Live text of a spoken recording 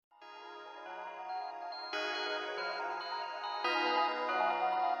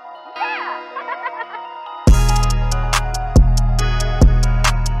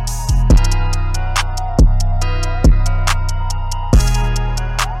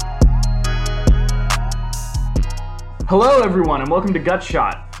Hello, everyone, and welcome to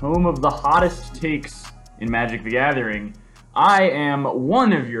Gutshot, home of the hottest takes in Magic the Gathering. I am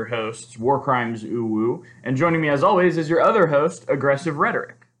one of your hosts, Warcrimes Uwu, and joining me as always is your other host, Aggressive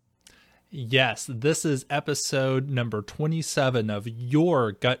Rhetoric. Yes, this is episode number 27 of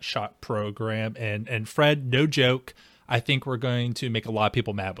your Gutshot program, and Fred, no joke, I think we're going to make a lot of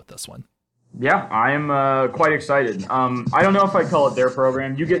people mad with this one. Yeah, I am quite excited. I don't know if I'd call it their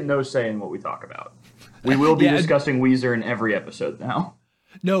program. You get no say in what we talk about. We will be discussing Weezer in every episode now.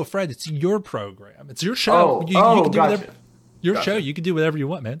 No, Fred, it's your program. It's your show. You can do gotcha. whatever, your show. You can do whatever you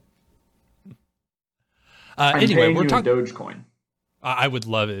want, man. Anyway, we're talking Dogecoin. I would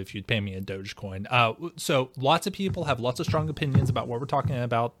love it if you'd pay me in Dogecoin. So lots of people have lots of strong opinions about what we're talking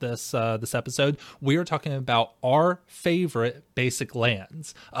about this episode. We are talking about our favorite basic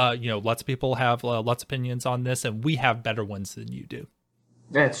lands. Lots of people have lots of opinions on this, and we have better ones than you do.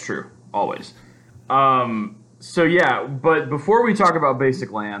 That's true, always. But before we talk about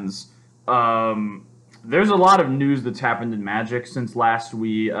basic lands, there's a lot of news that's happened in Magic since last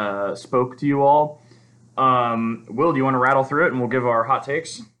we spoke to you all. Will, do you want to rattle through it and we'll give our hot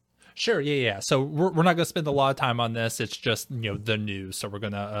takes? Sure, yeah. So we're not going to spend a lot of time on this. It's just, the news. So we're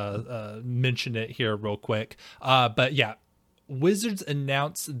going to mention it here real quick. But yeah, Wizards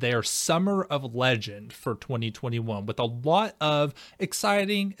announced their Summer of Legend for 2021 with a lot of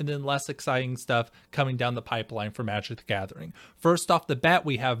exciting and then less exciting stuff coming down the pipeline for Magic the Gathering. First off the bat,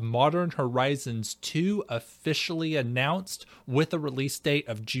 we have Modern Horizons 2 officially announced with a release date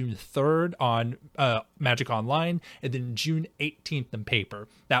of June 3rd on Magic Online and then June 18th in paper.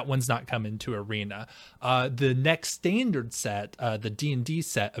 That one's not coming to Arena. The next standard set, the D&D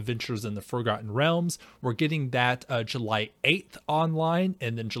set, Adventures in the Forgotten Realms, we're getting that July 8th online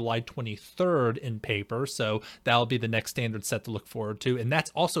and then July 23rd in paper. So that'll be the next standard set to look forward to. And that's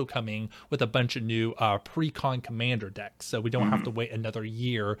also coming with a bunch of new pre-con commander decks. So we don't have to wait another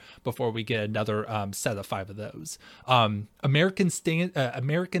year before we get another set of 5 of those. American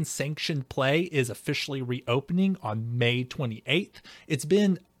Sanctioned Play is officially reopening on May 28th. It's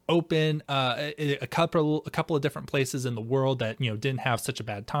been open a couple of different places in the world that didn't have such a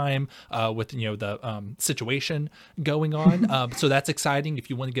bad time with the situation going on. So that's exciting. If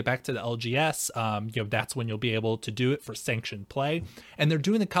you want to get back to the LGS, that's when you'll be able to do it for sanctioned play. And they're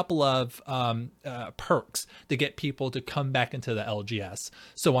doing a couple of perks to get people to come back into the LGS.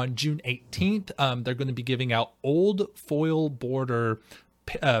 So on June 18th, they're going to be giving out old foil border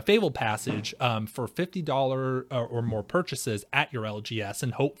Fable Passage for $50 or more purchases at your LGS,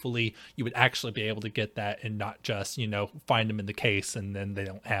 and hopefully you would actually be able to get that and not just find them in the case and then they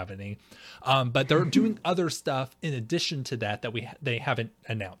don't have any. But they're doing other stuff in addition to that they haven't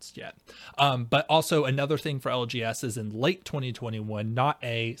announced yet. But also another thing for LGS is in late 2021, not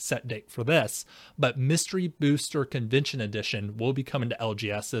a set date for this, but Mystery Booster Convention Edition will be coming to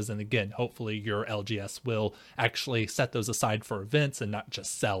LGSs, and again, hopefully your LGS will actually set those aside for events and not just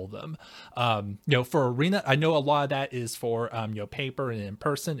sell them. For Arena, I know a lot of that is for paper and in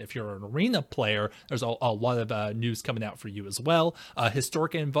person. If you're an Arena player, there's a lot of news coming out for you as well.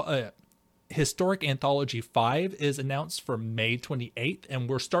 Historic Anthology 5 is announced for May 28th, and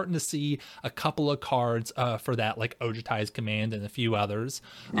we're starting to see a couple of cards for that, like Ojutai's Command and a few others.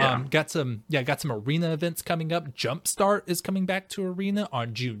 Got some Arena events coming up. Jumpstart is coming back to Arena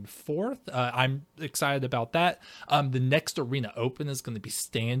on June 4th. I'm excited about that. The next Arena Open is going to be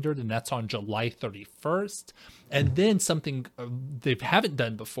standard, and that's on July 31st. And then something they haven't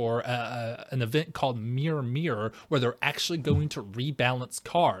done before, an event called Mirror Mirror, where they're actually going to rebalance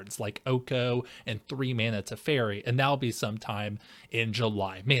cards like Oko and 3 mana Teferi, and that'll be sometime in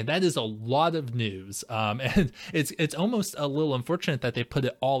July. Man, that is a lot of news, and it's almost a little unfortunate that they put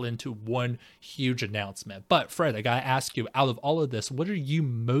it all into one huge announcement. But Fred, I gotta ask you, out of all of this, what are you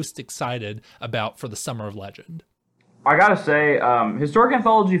most excited about for the Summer of Legend? I gotta say, Historic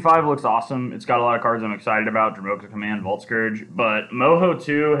Anthology 5 looks awesome. It's got a lot of cards I'm excited about. Dromoka Command, Vault Scourge. But Moho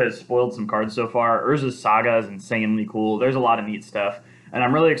 2 has spoiled some cards so far. Urza's Saga is insanely cool. There's a lot of neat stuff. And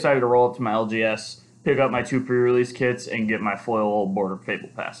I'm really excited to roll up to my LGS, pick up my 2 pre-release kits, and get my foil border Fable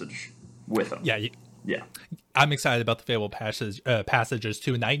Passage with them. Yeah. I'm excited about the Fable passages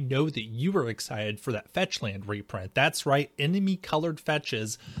too, and I know that you were excited for that Fetchland reprint. That's right, enemy-colored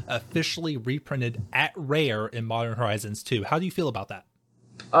fetches officially reprinted at Rare in Modern Horizons 2. How do you feel about that?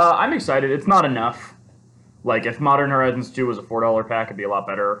 I'm excited. It's not enough. Like, if Modern Horizons 2 was a $4 pack, it'd be a lot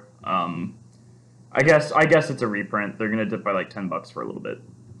better. I guess it's a reprint. They're going to dip by like $10 for a little bit,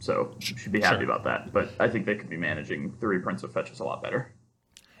 so should be happy about that. But I think they could be managing the reprints of fetches a lot better.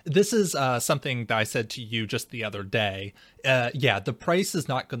 This is something that I said to you just the other day. The price is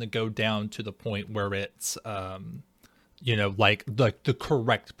not going to go down to the point where it's like the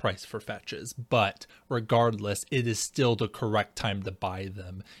correct price for fetches, but regardless, it is still the correct time to buy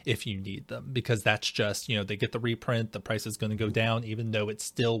them if you need them, because that's just, they get the reprint, the price is going to go down, even though it's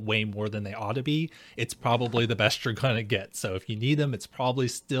still way more than they ought to be. It's probably the best you're going to get. So if you need them, it's probably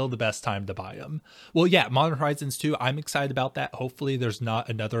still the best time to buy them. Well, yeah, Modern Horizons 2, I'm excited about that. Hopefully there's not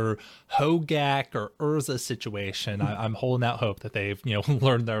another Hogak or Urza situation. I'm holding out hope that they've,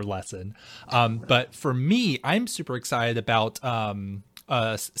 learned their lesson. But for me, I'm super excited about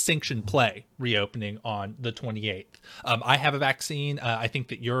sanctioned play reopening on the 28th. I have a vaccine. I think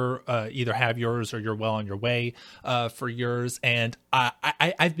that you're either have yours or you're well on your way for yours, and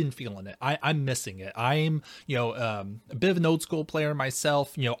I've been feeling it. I'm missing it. I'm a bit of an old school player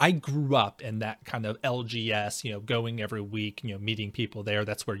myself. I grew up in that kind of LGS, going every week, meeting people there.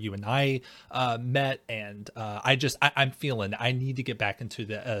 That's where you and I met, and I'm feeling I need to get back into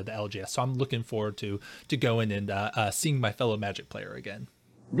the LGS. So I'm looking forward to going and seeing my fellow Magic player again.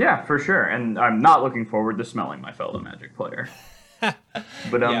 Yeah, for sure. And I'm not looking forward to smelling my fellow Magic player. But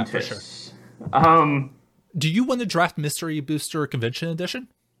yeah, for sure. Do you want to draft Mystery Booster Convention Edition?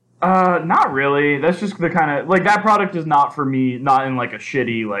 Not really. That's just the kind of, like, that product is not for me, not in like a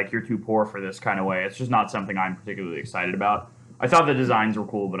shitty, like, you're too poor for this kind of way. It's just not something I'm particularly excited about. I thought the designs were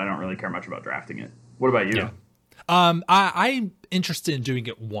cool, but I don't really care much about drafting it. What about you? Yeah. I'm interested in doing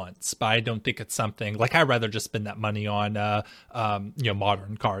it once, but I don't think it's something like I'd rather just spend that money on,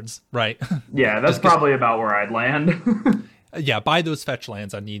 modern cards, right? Yeah, that's probably about where I'd land. Yeah, buy those fetch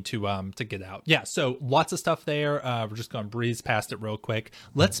lands I need to get out. Yeah, so lots of stuff there. We're just going to breeze past it real quick.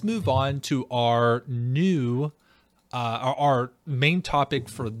 Let's move on to our new, our main topic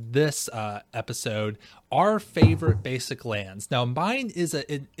for this episode, our favorite basic lands. Now, mine is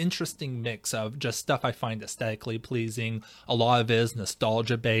an interesting mix of just stuff I find aesthetically pleasing. A lot of it is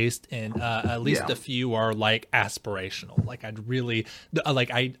nostalgia based, and at least a few are like aspirational. Like I'd really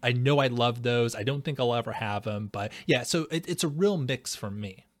I know I love those. I don't think I'll ever have them, but yeah. So it's a real mix for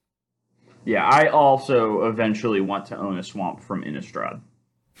me. Yeah, I also eventually want to own a swamp from Innistrad.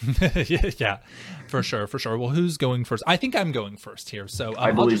 Yeah, for sure. Well, who's going first? I think I'm going first here. So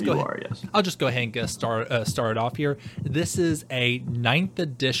I believe you are. Yes. I'll just go ahead and start it off here. This is a 9th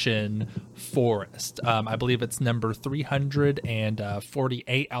edition Forest. I believe it's number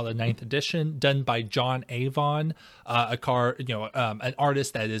 348 out of 9th edition, done by John Avon, an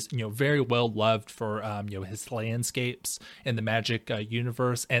artist that is very well loved for his landscapes in the Magic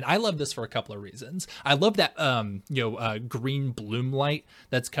universe. And I love this for a couple of reasons. I love that green bloom light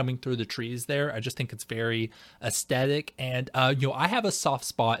that's coming through the trees there. I just think it's very aesthetic, and I have a soft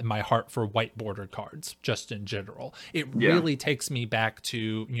spot in my heart for white bordered cards just in general. It really takes me back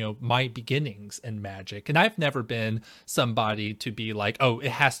to my beginnings in Magic, and I've never been somebody to be like, oh,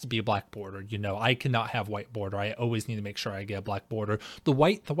 it has to be a black border. I cannot have white border. I always need to make sure I get a black border. The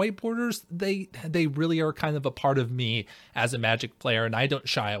white borders, they really are kind of a part of me as a Magic player, and I don't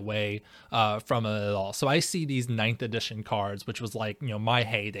shy away from it at all. So I see these 9th edition cards, which was like my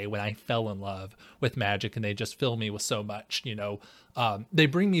heyday when I fell in love with Magic, and they just fill me with so much. They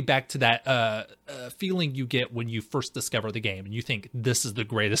bring me back to that feeling you get when you first discover the game and you think this is the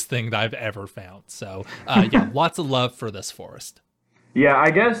greatest thing that I've ever found. So lots of love for this Forest. Yeah,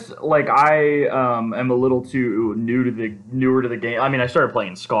 I guess like I am a little too newer to the game. I mean, I started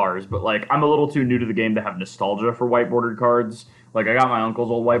playing Scars, but like I'm a little too new to the game to have nostalgia for white bordered cards. Like I got my uncle's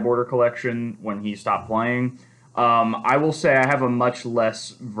old white border collection when he stopped playing. I will say I have a much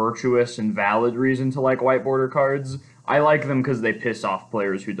less virtuous and valid reason to like white border cards. I like them because they piss off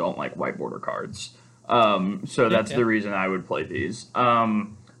players who don't like white border cards. So that's the reason I would play these.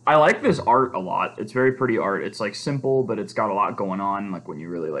 I like this art a lot. It's very pretty art. It's like simple, but it's got a lot going on. Like when you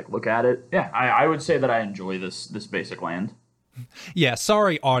really like look at it. Yeah, I would say that I enjoy this basic land. Yeah,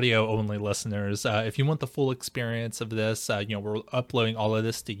 sorry, audio only listeners. If you want the full experience of this, we're uploading all of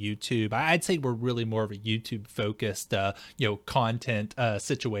this to YouTube. I'd say we're really more of a YouTube focused, content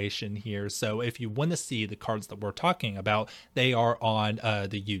situation here. So if you want to see the cards that we're talking about, they are on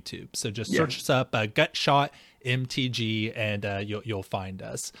the YouTube. So just search us up, Gutshot MTG, and you'll find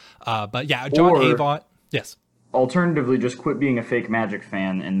us. But yeah, John Avon. Yes. Alternatively, just quit being a fake Magic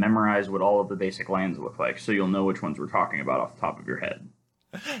fan and memorize what all of the basic lands look like, so you'll know which ones we're talking about off the top of your head.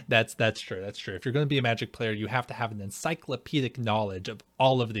 That's true. That's true. If you're going to be a Magic player, you have to have an encyclopedic knowledge of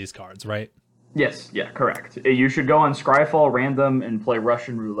all of these cards, right? Yes, yeah, correct. You should go on Scryfall random and play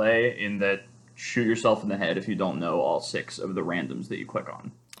Russian roulette in that shoot yourself in the head if you don't know all 6 of the randoms that you click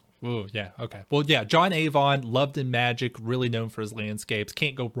on. Oh, yeah. Okay. Well, yeah, John Avon, loved in Magic, really known for his landscapes.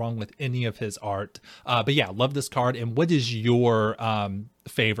 Can't go wrong with any of his art. But yeah, love this card. And what is your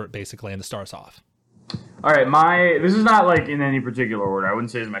favorite basic land to start us off? All right, this is not like in any particular order. I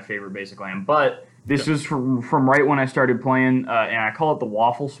wouldn't say it's my favorite basic land, but this is from right when I started playing, and I call it the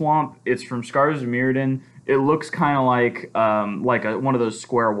Waffle Swamp. It's from Scars of Mirrodin. It looks kind of like one of those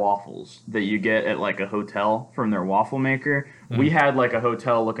square waffles that you get at like a hotel from their waffle maker. We had like a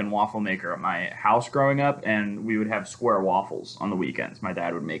hotel looking waffle maker at my house growing up, and we would have square waffles on the weekends. My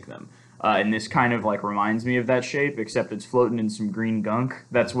dad would make them. And this kind of like reminds me of that shape, except it's floating in some green gunk.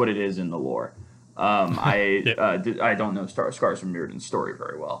 That's what it is in the lore. I don't know Scars from Mirrodin's story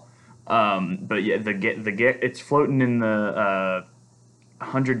very well. But yeah, it's floating in the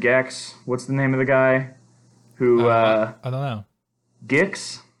 100 Gex. What's the name of the guy? Who I don't know.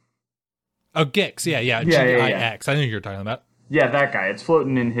 Gix? Oh, Gix. Yeah. Gix. I knew you were talking about. Yeah, that guy. It's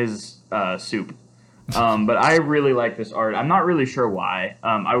floating in his soup. But I really like this art. I'm not really sure why.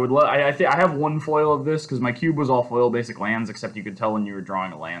 I would love. I have one foil of this because my cube was all foil basic lands, except you could tell when you were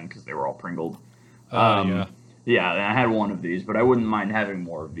drawing a land because they were all pringled. Yeah. Yeah, and I had one of these, but I wouldn't mind having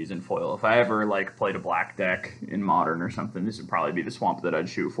more of these in foil. If I ever like played a black deck in Modern or something, this would probably be the swamp that I'd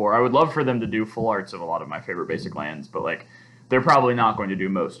shoot for. I would love for them to do full arts of a lot of my favorite basic lands, but like they're probably not going to do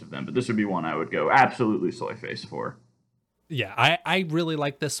most of them. But this would be one I would go absolutely soy face for. Yeah, I really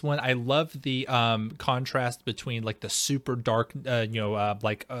like this one. I love the contrast between like the super dark,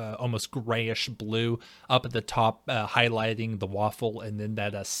 almost grayish blue up at the top, highlighting the waffle, and then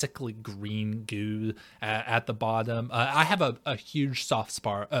that sickly green goo at the bottom. I have a huge soft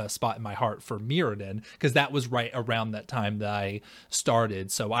spot in my heart for Mirrodin because that was right around that time that I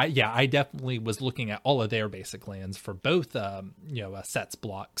started. So I definitely was looking at all of their basic lands for both sets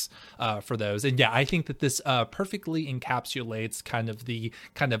blocks for those, and yeah, I think that this perfectly encapsulates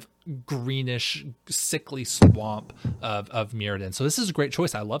kind of greenish, sickly swamp of Mirrodin. So this is a great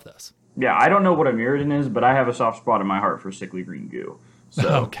choice. I love this. Yeah, I don't know what a Mirrodin is, but I have a soft spot in my heart for sickly green goo.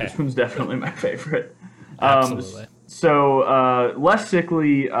 So okay. This one's definitely my favorite. Absolutely. So less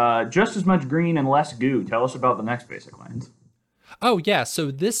sickly, just as much green and less goo. Tell us about the next basic lands. Oh, yeah.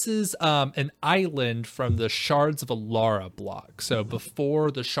 So this is an island from the Shards of Alara block. So before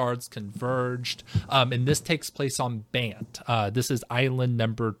the shards converged, and this takes place on Bant. This is island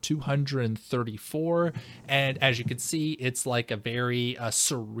number 234. And as you can see, it's like a very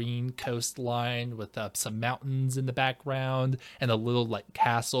serene coastline with some mountains in the background and a little like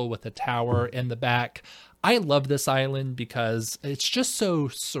castle with a tower in the back. I love this island because it's just so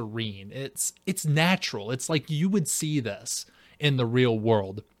serene. It's natural. It's like you would see this in the real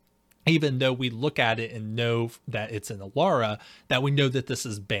world, even though we look at it and know that it's in Alara, that we know that this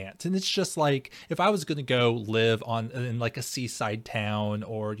is Bant. And it's just like, if I was going to go live in like a seaside town,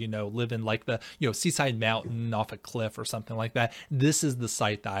 or, live in like the, seaside mountain off a cliff or something like that, this is the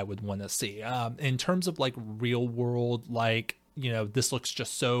site that I would want to see. In terms of like real world, like, this looks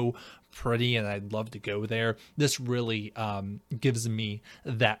just so pretty and I'd love to go there. This really gives me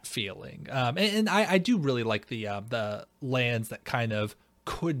that feeling. And I do really like the lands that kind of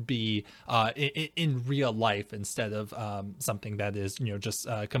could be in real life instead of something that is, just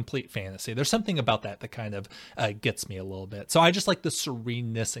complete fantasy. There's something about that kind of gets me a little bit. So I just like the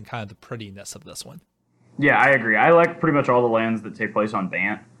sereneness and kind of the prettiness of this one. Yeah, I agree. I like pretty much all the lands that take place on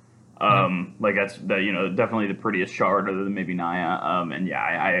Bant. Like that's definitely the prettiest shard other than maybe Naya. And yeah,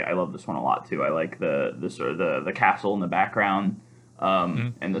 I love this one a lot too. I like the sort of the castle in the background,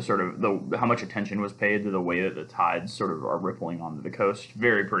 and the sort of how much attention was paid to the way that the tides sort of are rippling onto the coast.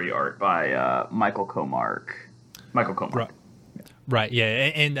 Very pretty art by Michael Komark. Right, yeah,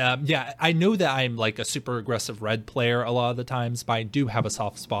 and I know that I'm like a super aggressive red player a lot of the times, but I do have a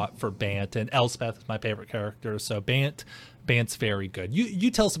soft spot for Bant, and Elspeth is my favorite character, so Bant's very good. You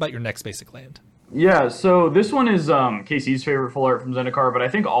tell us about your next basic land. Yeah, so this one is KC's favorite full art from Zendikar, but I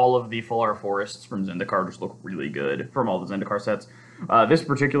think all of the full art forests from Zendikar just look really good from all the Zendikar sets. This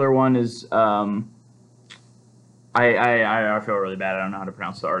particular one is I feel really bad. I don't know how to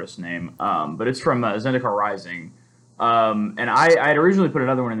pronounce the artist's name, but it's from Zendikar Rising. And I'd originally put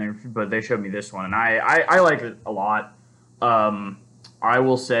another one in there, but they showed me this one, and I like it a lot. I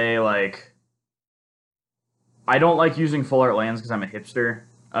will say, like, I don't like using full art lands because I'm a hipster,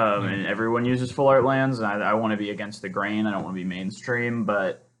 and everyone uses full art lands, and I want to be against the grain. I don't want to be mainstream,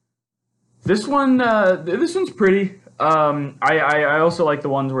 but this one's pretty. I also like the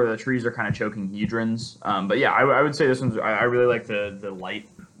ones where the trees are kind of choking hedrons. But yeah, I would say this one's. I really like the light,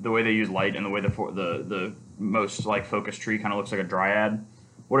 the way they use light, and the way the most like focused tree kind of looks like a dryad.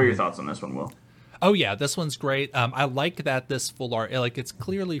 What are your thoughts on this one, Will? Oh yeah, this one's great. I like that this full art, like it's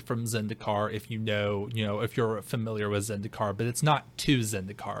clearly from Zendikar if if you're familiar with Zendikar, but it's not too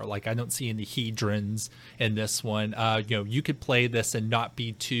Zendikar. Like I don't see any Hedrons in this one. You could play this and not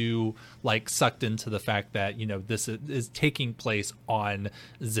be too like sucked into the fact that this is taking place on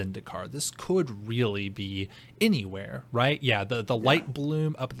Zendikar. This could really be anywhere, right? Yeah, the light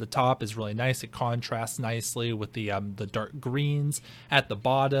bloom up at the top is really nice. It contrasts nicely with the dark greens at the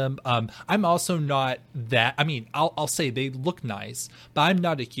bottom. I'm also not that. I mean, I'll say they look nice, but I'm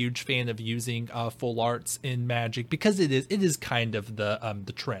not a huge fan of using full arts in Magic because it is kind of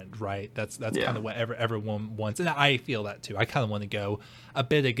the trend, right? That's kind of what everyone wants, and I feel that too. I kind of want to go a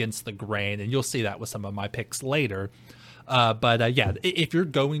bit against the grain, and you'll see that with some of my picks later. But if you're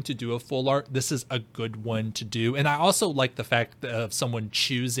going to do a full art, this is a good one to do. And I also like the fact of someone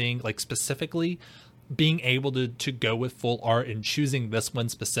choosing, like specifically being able to go with full art and choosing this one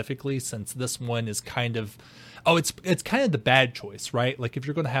specifically, since this one is kind of, it's kind of the bad choice, right? Like if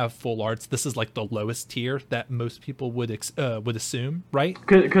you're going to have full arts, this is like the lowest tier that most people would assume, right?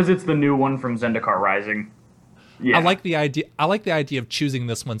 Because it's the new one from Zendikar Rising. Yeah. I like the idea of choosing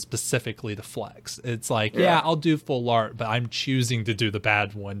this one specifically to flex. It's like, I'll do full art, but I'm choosing to do the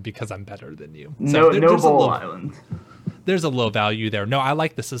bad one because I'm better than you. So no Bowl Island. There's a low value there. No, I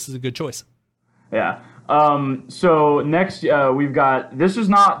like this. This is a good choice. Yeah. So next we've got, this is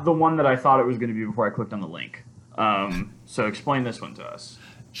not the one that I thought it was going to be before I clicked on the link. So explain this one to us.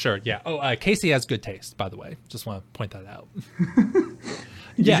 Sure. Yeah. Oh, Casey has good taste, by the way. Just want to point that out.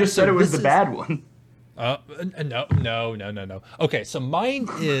 You just said it was the bad one. No. Okay, so mine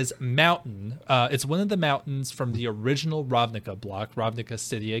is Mountain. It's one of the mountains from the original Ravnica block, Ravnica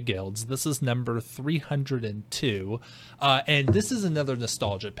City of Guilds. This is number 302. And this is another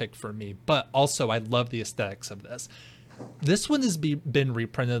nostalgia pick for me, but also I love the aesthetics of this. This one has been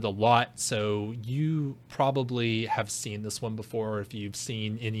reprinted a lot, so you probably have seen this one before if you've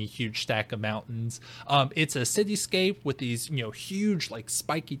seen any Huge Stack of Mountains. It's a cityscape with these, huge, like,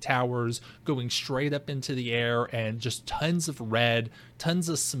 spiky towers going straight up into the air and just tons of red, tons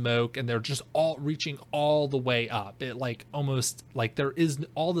of smoke, and they're just all reaching all the way up. It, like, almost, like,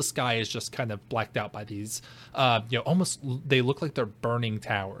 all the sky is just kind of blacked out by these, almost, they look like they're burning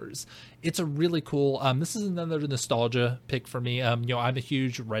towers. It's a really cool, this is another nostalgia pick for me. I'm a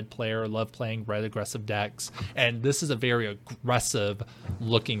huge red player, love playing red aggressive decks, and this is a very aggressive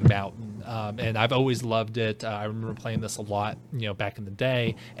looking mountain, and I've always loved it. I remember playing this a lot, back in the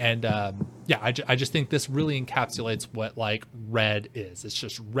day, and I just think this really encapsulates what like red is. It's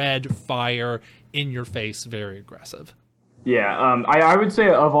just red fire in your face, very aggressive. Yeah, I would say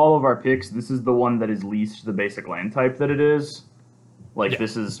of all of our picks, this is the one that is least the basic land type that it is.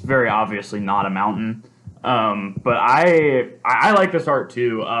 This is very obviously not a mountain. But I like this art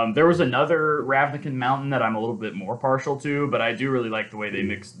too. There was another Ravnican mountain that I'm a little bit more partial to, but I do really like the way they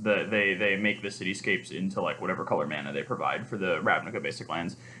mix they make the cityscapes into like whatever color mana they provide for the Ravnica basic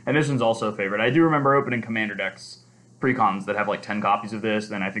lands. And this one's also a favorite. I do remember opening commander decks precons that have like 10 copies of this,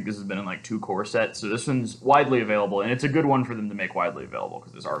 and I think this has been in like 2 core sets. So this one's widely available, and it's a good one for them to make widely available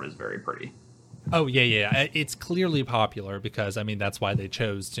because this art is very pretty. Oh, yeah. It's clearly popular because, that's why they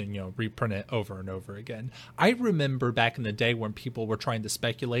chose to, reprint it over and over again. I remember back in the day when people were trying to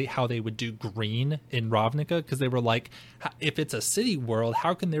speculate how they would do green in Ravnica, because they were like, if it's a city world,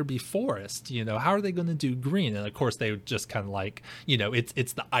 how can there be forest? How are they going to do green? And of course, they would just kind of like,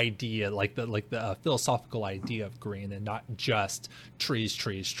 it's the idea, like the philosophical idea of green and not just trees.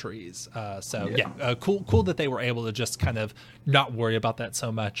 Cool that they were able to just kind of not worry about that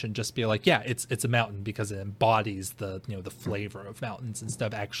so much and just be like, it's a mountain because it embodies the the flavor of mountains instead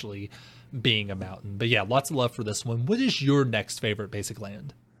of actually being a mountain. But yeah, lots of love for this one. What is your next favorite basic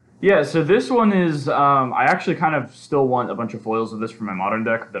land? Yeah, so this one is I actually kind of still want a bunch of foils of this for my modern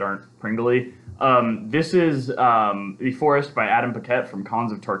deck that aren't Pringly. This is The Forest by Adam Paquette from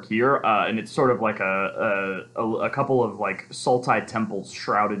Khans of Tarkir, and it's sort of like a couple of like Sultai temples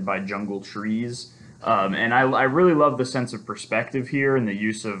shrouded by jungle trees. And I really love the sense of perspective here and the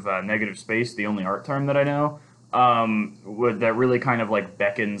use of negative space, the only art term that I know, that really kind of like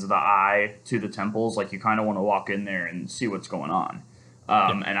beckons the eye to the temples. Like you kind of want to walk in there and see what's going on.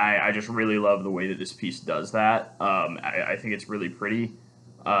 And I just really love the way that this piece does that. I think it's really pretty.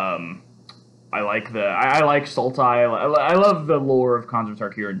 I like Sultai. I love the lore of Khans of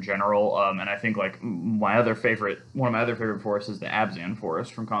Tarkir in general. And I think like one of my other favorite forests is the Abzan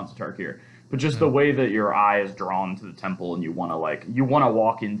forest from Khans of Tarkir. But just the way that your eye is drawn to the temple and you want to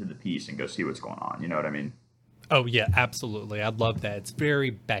walk into the piece and go see what's going on. You know what I mean? Oh yeah, absolutely. I love that. It's very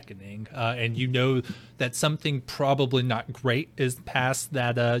beckoning, and you know that something probably not great is past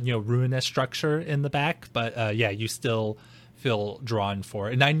that ruinous structure in the back, but yeah, you still feel drawn for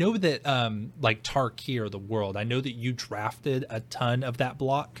it. And I know that like Tarkir, the world, I know that you drafted a ton of that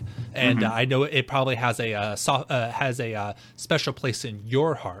block, and I know it probably has a special place in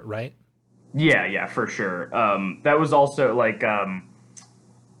your heart, right? Yeah, for sure. That was also like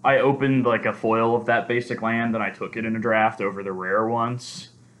I opened like a foil of that basic land and I took it in a draft over the rare once,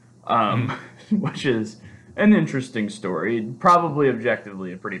 which is an interesting story. Probably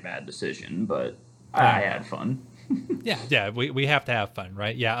objectively a pretty bad decision, but I had fun. Yeah, we have to have fun,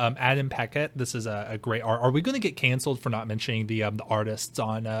 right? Yeah, Adam Paquette, this is a great art. Are we going to get canceled for not mentioning the artists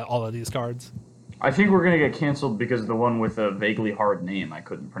on all of these cards? I think we're gonna get canceled because the one with a vaguely hard name I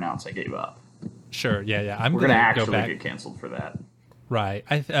couldn't pronounce, I gave up. Sure, yeah. We're gonna actually get canceled for that. Right.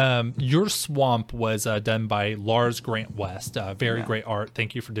 Your Swamp was done by Lars Grant West. Very great art.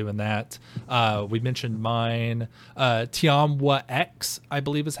 Thank you for doing that. We mentioned mine. Tiamwa X, I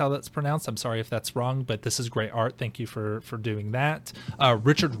believe is how that's pronounced. I'm sorry if that's wrong, but this is great art. Thank you for doing that.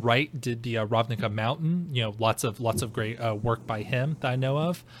 Richard Wright did the Ravnica Mountain. You know, lots of great work by him that I know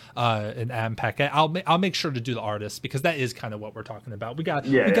of. And Adam Paquette. I'll make sure to do the artist because that is kind of what we're talking about. We got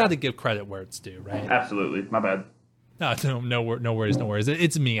to give credit where it's due, right? Absolutely. My bad. No worries.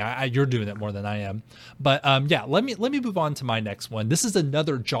 It's me. You're doing it more than I am. But yeah, let me move on to my next one. This is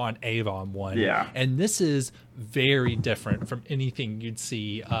another John Avon one. Yeah. And this is very different from anything you'd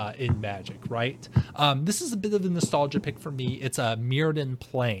see in Magic, right? This is a bit of a nostalgia pick for me. It's Mirrodin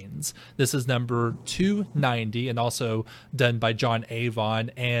Plains. This is number 290 and also done by John Avon.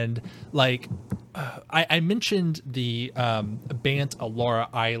 And like I mentioned the Bant Alara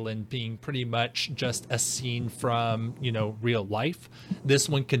Island being pretty much just a scene from, real life. This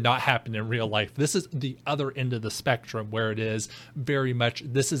one cannot happen in real life. This is the other end of the spectrum where it is very much,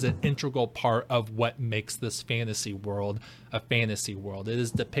 this is an integral part of what makes this fantasy world a fantasy world. It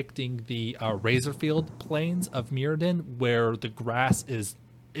is depicting the Razorfield plains of Mirrodin where the grass is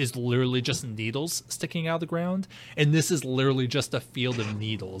literally just needles sticking out of the ground, and this is literally just a field of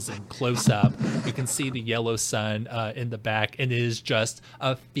needles. And close up you can see the yellow sun in the back, and it is just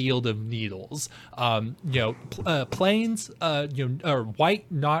a field of needles. Plains are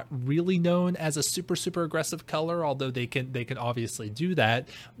white, not really known as a super aggressive color, although they can obviously do that.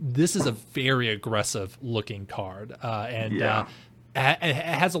 This is a very aggressive looking card, it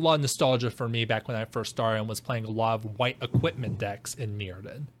has a lot of nostalgia for me back when I first started and was playing a lot of white equipment decks in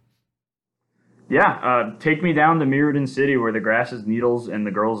Mirrodin. Yeah, take me down to Mirrodin City where the grass is needles and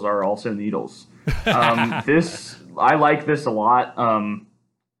the girls are also needles. I like this a lot.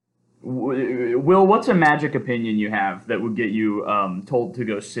 Will, what's a Magic opinion you have that would get you told to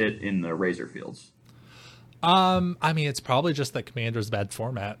go sit in the Razor Fields? I mean, it's probably just that Commander's bad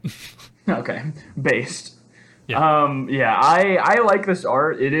format. Okay, based. Yeah. I like this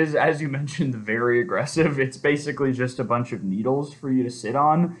art. It is, as you mentioned, very aggressive. It's basically just a bunch of needles for you to sit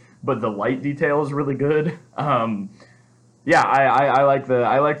on, but the light detail is really good. I like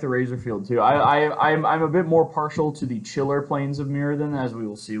the Razorfield too. I'm a bit more partial to the chiller planes of Mirrodin, as we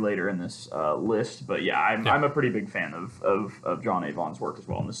will see later in this list. But I'm a pretty big fan of John Avon's work as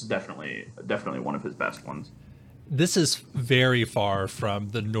well, and this is definitely one of his best ones. This is very far from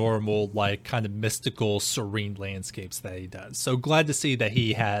the normal, like, kind of mystical, serene landscapes that he does. So glad to see that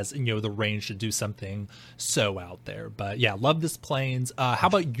he has, the range to do something so out there. But yeah, love this Plains. How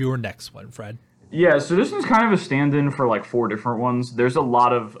about your next one, Fred? Yeah, so this one's kind of a stand-in for like 4 different ones. There's a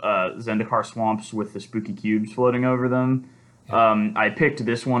lot of Zendikar swamps with the spooky cubes floating over them. Yeah. I picked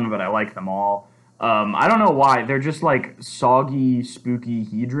this one, but I like them all. I don't know why. They're just like soggy, spooky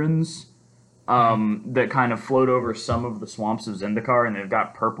hedrons. That kind of float over some of the swamps of Zendikar, and they've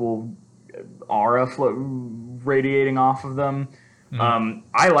got purple aura radiating off of them.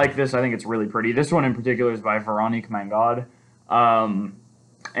 I like this. I think it's really pretty. This one in particular is by Veronique Mangad.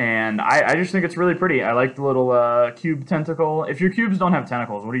 And I just think it's really pretty. I like the little cube tentacle. If your cubes don't have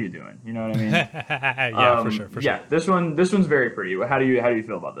tentacles, what are you doing? You know what I mean? Yeah, for sure. Yeah, this one's very pretty. How do you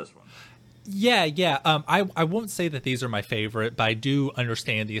feel about this one? Yeah. I won't say that these are my favorite, but I do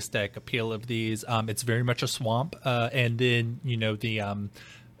understand the aesthetic appeal of these. It's very much a swamp, and then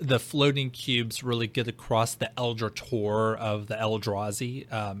the floating cubes really get across the Eldritch horror of the Eldrazi.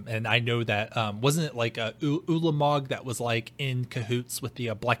 And I know that wasn't it like Ulamog that was like in cahoots with the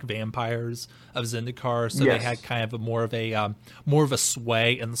Black Vampires of Zendikar, so yes. They had kind of more of a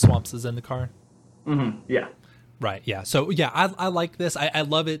sway in the swamps of Zendikar. Mm-hmm. Yeah. Right. Yeah. So yeah, I like this. I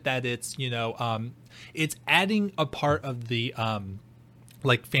love it that it's it's adding a part of the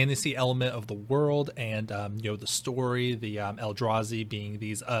like fantasy element of the world, and the story, the Eldrazi being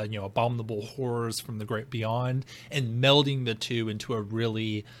these abominable horrors from the great beyond, and melding the two into a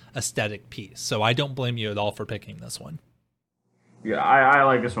really aesthetic piece. So I don't blame you at all for picking this one. Yeah, I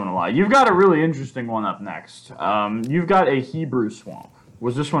like this one a lot. You've got a really interesting one up next. You've got a Hebrew swamp.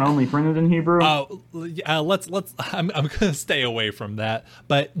 Was this one only printed in Hebrew? Let's. I'm gonna stay away from that.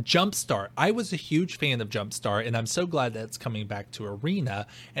 But Jumpstart, I was a huge fan of Jumpstart, and I'm so glad that it's coming back to Arena.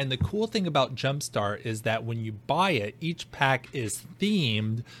 And the cool thing about Jumpstart is that when you buy it, each pack is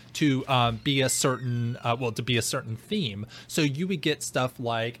themed to be a certain theme. So you would get stuff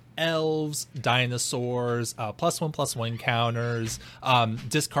like elves, dinosaurs, +1/+1 counters,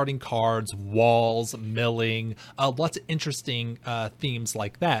 discarding cards, walls, milling, lots of interesting themes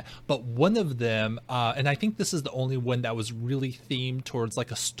like that. But one of them, and I think this is the only one that was really themed towards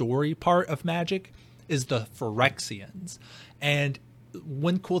like a story part of Magic, is the Phyrexians. And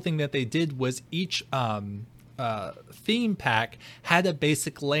one cool thing that they did was each theme pack had a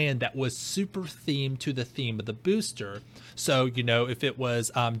basic land that was super themed to the theme of the booster. So, if it was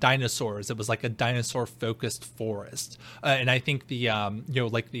dinosaurs, it was like a dinosaur focused forest. And I think the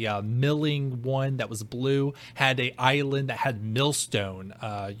milling one that was blue had a island that had millstone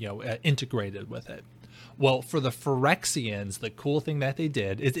integrated with it. Well, for the Phyrexians, the cool thing that they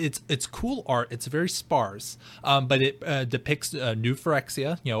did is it's cool art. It's very sparse, but it depicts New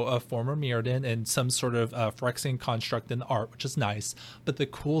Phyrexia, a former Mirrodin, and some sort of Phyrexian construct in the art, which is nice. But the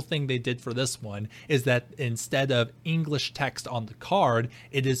cool thing they did for this one is that instead of English text on the card,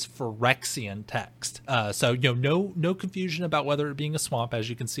 it is Phyrexian text. So no confusion about whether it being a swamp,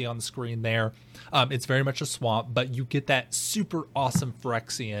 as you can see on the screen there. It's very much a swamp, but you get that super awesome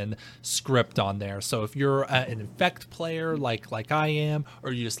Phyrexian script on there. So if you're an Infect player like I am,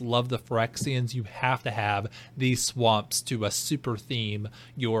 or you just love the Phyrexians, you have to have these swamps to super theme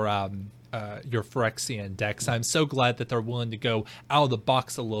your Phyrexian decks. I'm so glad that they're willing to go out of the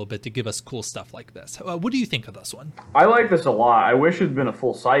box a little bit to give us cool stuff like this. What do you think of this one? I like this a lot. I wish it had been a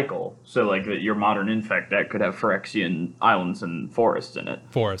full cycle, so like that your modern Infect deck could have Phyrexian islands and forests in it.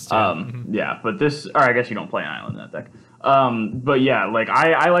 Forests, yeah. Yeah, but this, or I guess you don't play an island in that deck. But yeah, like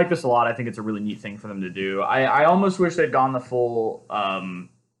I like this a lot. I think it's a really neat thing for them to do. I almost wish they'd gone the full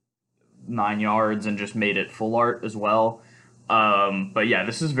 9 yards and just made it full art as well. But yeah,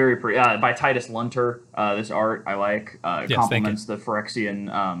 this is very pretty. By Titus Lunter, this art I like. It complements the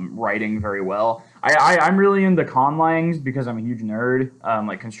Phyrexian writing very well. I'm really into conlangs because I'm a huge nerd,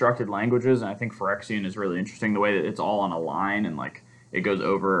 like constructed languages, and I think Phyrexian is really interesting the way that it's all on a line and like it goes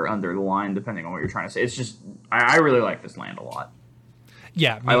over or under the line depending on what you're trying to say. It's just I really like this land a lot.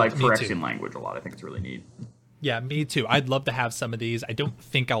 Yeah, I like Phyrexian language a lot. I think it's really neat. Yeah, me too. I'd love to have some of these. I don't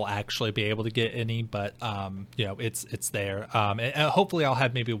think I'll actually be able to get any, but it's there. And hopefully I'll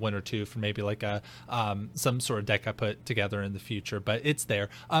have maybe one or two for maybe like a some sort of deck I put together in the future. But it's there.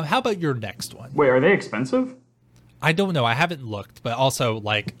 How about your next one? Wait, are they expensive? I don't know. I haven't looked, but also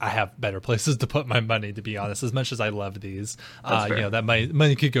like I have better places to put my money, to be honest. As much as I love these, that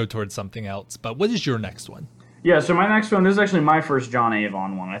money could go towards something else. But what is your next one? Yeah, so my next one, this is actually my first John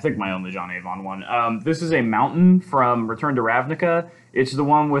Avon one. I think my only John Avon one. This is a mountain from Return to Ravnica. It's the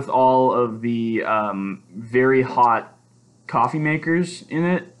one with all of the very hot coffee makers in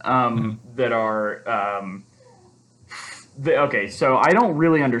it that are... okay, so I don't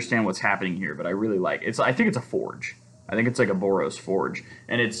really understand what's happening here, but I really like it. I think it's a forge. I think it's like a Boros forge.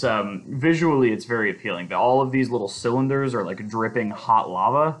 And it's visually, it's very appealing. All of these little cylinders are like dripping hot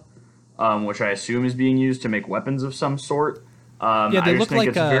lava. Which I assume is being used to make weapons of some sort. They look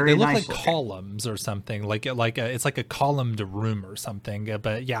like columns or something. It's like a columned room or something.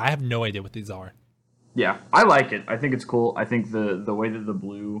 But yeah, I have no idea what these are. Yeah, I like it. I think it's cool. I think the way that the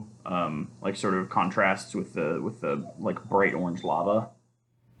blue like sort of contrasts with the like bright orange lava.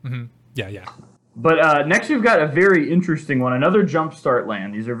 Mm-hmm. Yeah. But next we've got a very interesting one. Another Jumpstart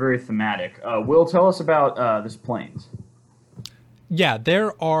land. These are very thematic. Will, tell us about this Plains. Yeah,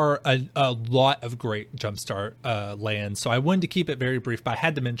 there are a lot of great Jumpstart lands, so I wanted to keep it very brief, but I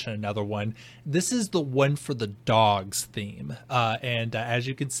had to mention another one. This is the one for the dogs theme, and as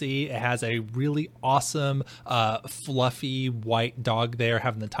you can see, it has a really awesome, fluffy white dog there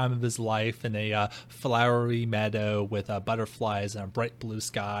having the time of his life in a flowery meadow with butterflies and a bright blue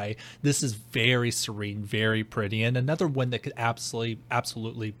sky. This is very serene, very pretty, and another one that could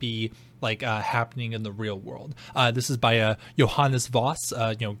absolutely be like happening in the real world. This is by Johannes Voss.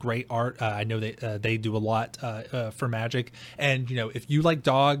 Great art. I know they do a lot for Magic, and if you like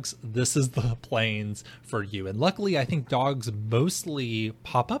dogs, this is the planes for you. And luckily, I think dogs mostly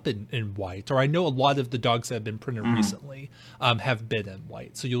pop up in white, or I know a lot of the dogs that have been printed recently have been in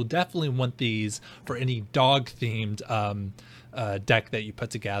white. So you'll definitely want these for any dog themed deck that you put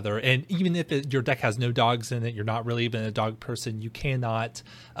together. And even if your deck has no dogs in it, you're not really even a dog person, you cannot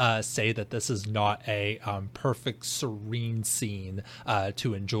say that this is not a perfect serene scene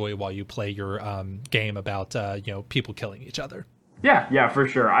to enjoy while you play your game about people killing each other. Yeah, for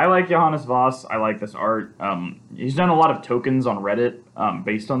sure. I like Johannes Voss. I like this art. He's done a lot of tokens on Reddit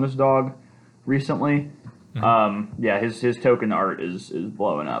based on this dog recently. His token art is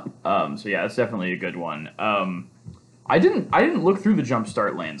blowing up. So yeah, it's definitely a good one. I didn't look through the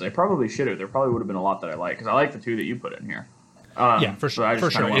Jumpstart lands. I probably should have. There probably would have been a lot that I like, because I like the two that you put in here. For sure. So I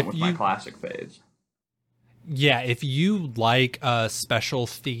just kind of went with my classic phase. Yeah, if you like special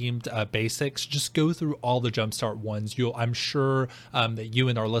themed basics, just go through all the Jumpstart ones. I'm sure that you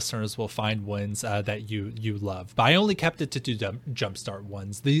and our listeners will find ones that you love. But I only kept it to two Jumpstart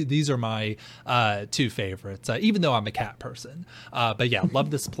ones. These are my two favorites, even though I'm a cat person. But yeah,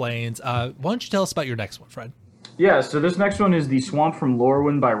 love this Plains. Why don't you tell us about your next one, Fred? Yeah, so this next one is the Swamp from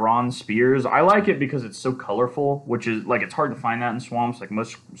Lorwyn by Ron Spears. I like it because it's so colorful, which is, like, it's hard to find that in swamps. Like,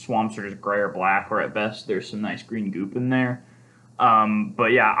 most swamps are just gray or black, or at best there's some nice green goop in there.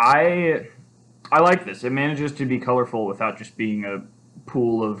 But yeah, I like this. It manages to be colorful without just being a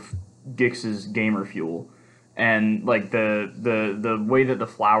pool of Gix's gamer fuel. And, like, the way that the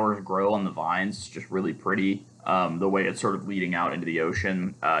flowers grow on the vines is just really pretty. The way it's sort of leading out into the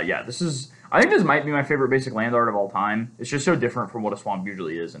ocean. I think this might be my favorite basic land art of all time. It's just so different from what a swamp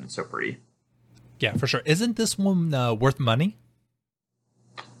usually is, and it's so pretty. Yeah, for sure. Isn't this one worth money?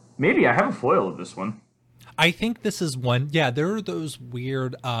 Maybe. I have a foil of this one. I think this is one. Yeah, there are those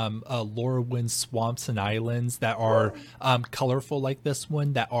weird Lorwyn swamps and islands that are colorful like this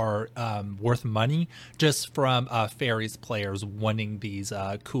one that are worth money, just from Fairies players wanting these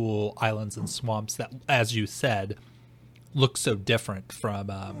cool islands and swamps that, as you said, look so different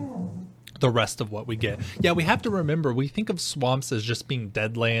from the rest of what we get. Yeah, we have to remember, we think of swamps as just being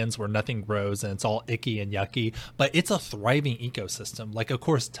deadlands where nothing grows and it's all icky and yucky, but it's a thriving ecosystem. Like, of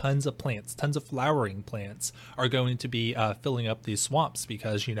course, tons of plants, tons of flowering plants are going to be filling up these swamps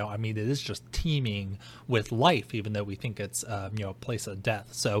because, it is just teeming with life, even though we think it's, a place of death.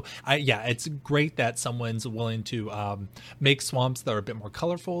 So, it's great that someone's willing to make swamps that are a bit more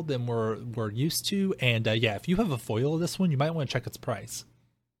colorful than we're used to. And, if you have a foil of this one, you might want to check its price.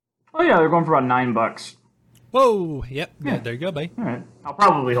 Oh yeah, they're going for about $9. Whoa! Yep. Yeah. There you go, buddy. All right, I'll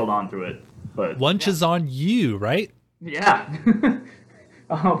probably hold on to it, but lunch is on you, right? Yeah.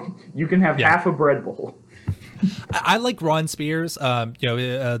 You can have half a bread bowl. I like Ron Spears.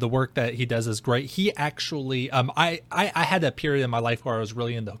 The work that he does is great. He actually, I had a period in my life where I was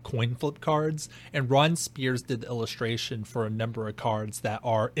really into coin flip cards, and Ron Spears did the illustration for a number of cards that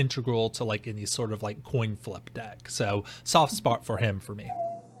are integral to like any sort of like coin flip deck. So soft spot for him for me.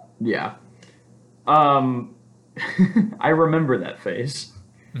 Yeah. I remember that phase.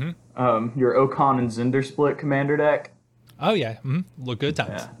 Mm-hmm. Your Okan and Zinder split commander deck. Oh yeah. Mm-hmm. Look, good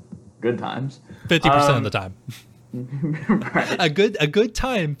times. Yeah. Good times. 50% of the time. Right. A good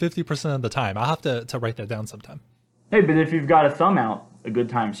time 50% of the time. I'll have to write that down sometime. Hey, but if you've got a thumb out, a good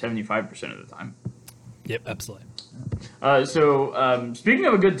time 75% of the time. Yep, absolutely. So speaking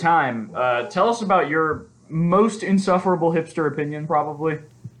of a good time, tell us about your most insufferable hipster opinion, probably.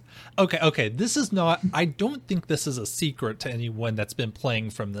 Okay. This is not, I don't think this is a secret to anyone that's been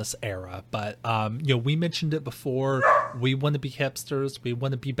playing from this era, but, we mentioned it before. We want to be hipsters. We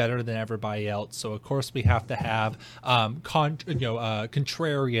want to be better than everybody else. So, of course, we have to have,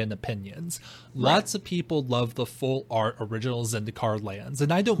 contrarian opinions. Right. Lots of people love the full art original Zendikar lands,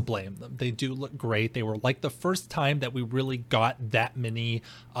 and I don't blame them. They do look great. They were like the first time that we really got that many,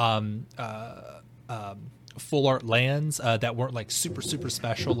 full art lands that weren't like super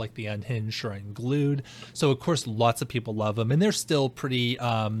special like the Unhinged or Unglued. So of course lots of people love them, and they're still pretty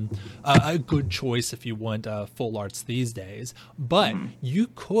a good choice if you want full arts these days. But you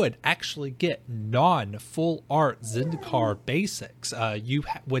could actually get non-full art Zendikar basics. You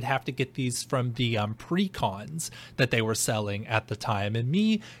would have to get these from the pre-cons that they were selling at the time, and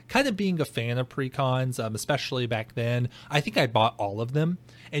me kind of being a fan of pre-cons, especially back then, I think I bought all of them.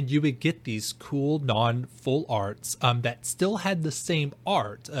 And you would get these cool full arts that still had the same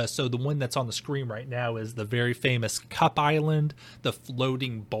art. So the one that's on the screen right now is the very famous Cup Island, the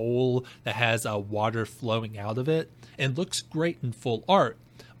floating bowl that has water flowing out of it, and looks great in full art.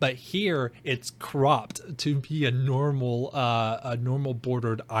 But here it's cropped to be a normal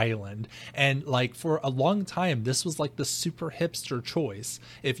bordered island. And like for a long time, this was like the super hipster choice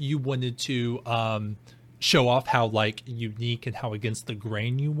if you wanted to show off how like unique and how against the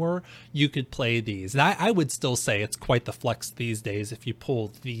grain you were, you could play these. And I would still say it's quite the flex these days if you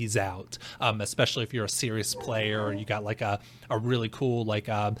pull these out, especially if you're a serious player or you got like a really cool like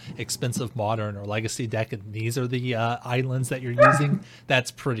expensive modern or legacy deck and these are the islands that you're using. That's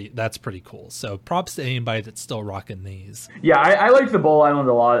pretty cool. So props to anybody that's still rocking these. Yeah, I like the Bowl Island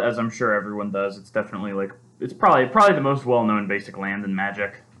a lot, as I'm sure everyone does. It's definitely like it's probably the most well-known basic land in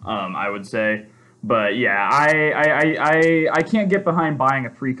Magic, I would say. But yeah, I can't get behind buying a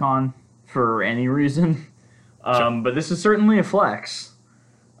precon for any reason. But this is certainly a flex.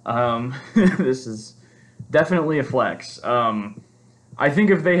 This is definitely a flex. I think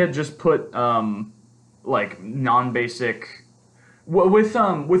if they had just put like non-basic with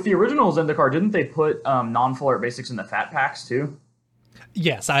the original Zendikar, didn't they put non-full art basics in the fat packs too?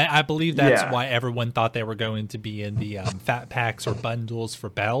 Yes, I believe that's why everyone thought they were going to be in the fat packs or bundles for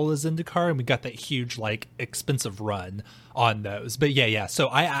Battle of Zendikar, and we got that huge, like, expensive run on those. But yeah. So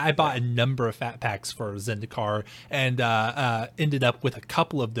I bought a number of fat packs for Zendikar and ended up with a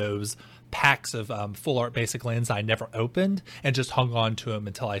couple of those packs of full art basic lands I never opened and just hung on to them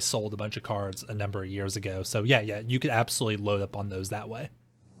until I sold a bunch of cards a number of years ago. So yeah, you could absolutely load up on those that way.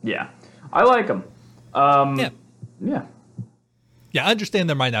 Yeah, I like them. Yeah. Yeah, I understand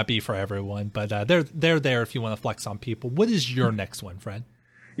there might not be for everyone, but they're there if you want to flex on people. What is your next one, Fred?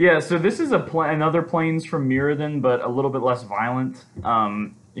 Yeah, so this is another Plains from Mirrodin, but a little bit less violent.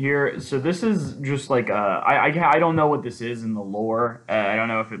 Here, so this is just like I don't know what this is in the lore. I don't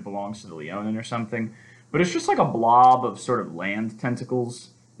know if it belongs to the Leonin or something, but it's just like a blob of sort of land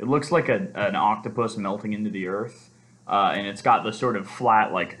tentacles. It looks like an octopus melting into the earth, and it's got the sort of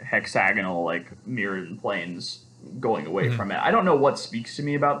flat, like hexagonal, like Mirrodin Plains going away from it. I don't know what speaks to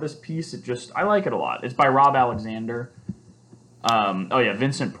me about this piece. I like it a lot. It's by Rob Alexander.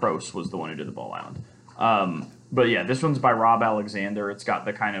 Vincent Proce was the one who did the Bowl Island. But yeah, this one's by Rob Alexander. It's got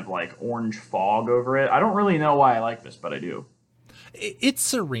the kind of like orange fog over it. I don't really know why I like this, but I do. It's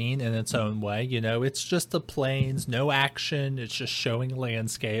serene in its own way. It's just the plains, no action. It's just showing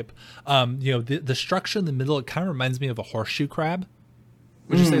landscape. The structure in the middle, it kind of reminds me of a horseshoe crab.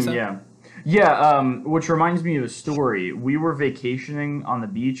 Would you say so? Yeah. Yeah, which reminds me of a story. We were vacationing on the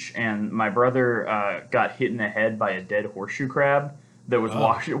beach, and my brother got hit in the head by a dead horseshoe crab that was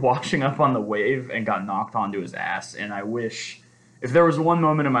washing up on the wave and got knocked onto his ass. And I wish, if there was one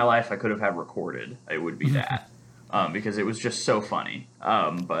moment in my life I could have had recorded, it would be that. Because it was just so funny.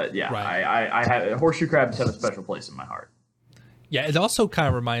 But yeah, right. Horseshoe crabs have a special place in my heart. Yeah, it also kind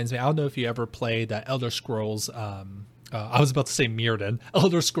of reminds me, I don't know if you ever played Elder Scrolls... I was about to say Mirrodin,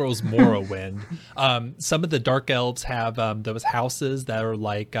 Elder Scrolls Morrowind. Some of the Dark Elves have those houses that are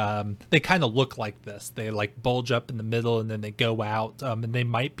like, they kind of look like this. They like bulge up in the middle and then they go out, and they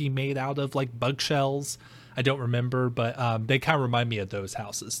might be made out of like bug shells. I don't remember, but they kind of remind me of those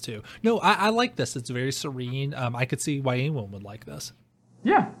houses too. No, I like this. It's very serene. I could see why anyone would like this.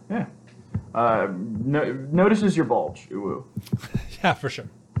 Yeah. Notices your bulge. Ooh. Yeah, for sure.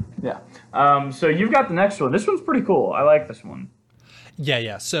 Yeah. So you've got the next one. This one's pretty cool. I like this one.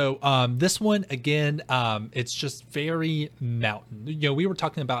 Yeah. So this one, again, it's just very mountain. We were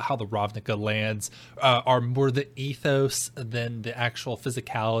talking about how the Ravnica lands are more the ethos than the actual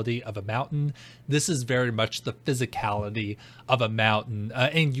physicality of a mountain. This is very much the physicality of a mountain,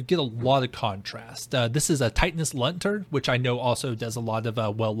 and you get a lot of contrast. This is a Titanus Lunter, which I know also does a lot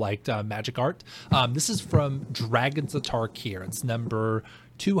of well-liked magic art. This is from Dragons of Tarkir. It's number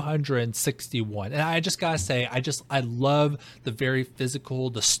 261, and I just gotta say, I love the very physical,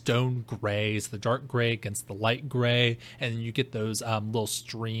 the stone grays, the dark gray against the light gray, and you get those little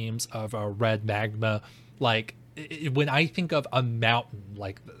streams of red magma. Like when I think of a mountain,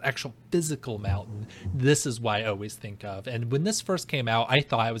 like the actual physical mountain, this is what I always think of. And when this first came out, I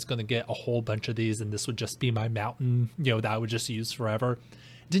thought I was going to get a whole bunch of these, and this would just be my mountain, that I would just use forever.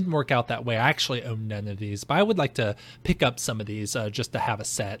 Didn't work out that way. I actually own none of these, but I would like to pick up some of these just to have a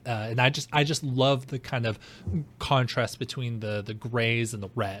set. And I just love the kind of contrast between the grays and the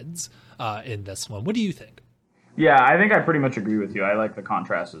reds in this one. What do you think? Yeah, I think I pretty much agree with you. I like the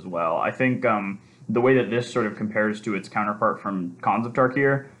contrast as well. I think the way that this sort of compares to its counterpart from Khans of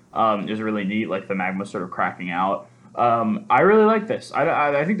Tarkir is really neat, like the magma sort of cracking out. I really like this.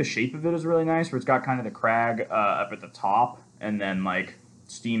 I think the shape of it is really nice, where it's got kind of the crag up at the top, and then like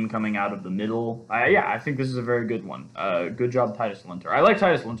steam coming out of the middle. Yeah, I think this is a very good one. Good job, Titus Linter. I like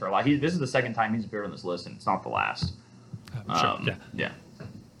Titus Linter a lot. This is the second time he's appeared on this list, and it's not the last. Sure. Yeah.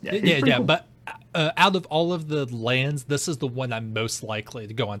 Cool. But But out of all of the lands, this is the one I'm most likely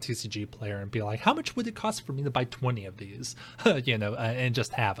to go on TCG Player and be like, how much would it cost for me to buy 20 of these, and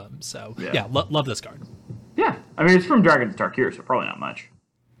just have them. So love this card. Yeah, I mean, it's from Dragon's Tarkir, so probably not much.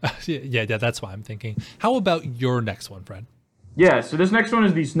 yeah, that's why I'm thinking. How about your next one, Fred? Yeah, so this next one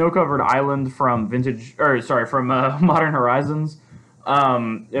is the snow-covered island from Modern Horizons,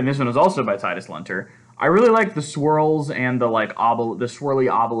 and this one is also by Titus Linter. I really like the swirls and the the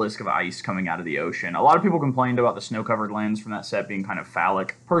swirly obelisk of ice coming out of the ocean. A lot of people complained about the snow-covered lands from that set being kind of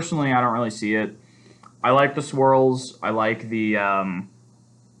phallic. Personally, I don't really see it. I like the swirls. I like the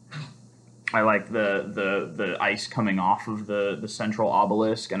ice coming off of the central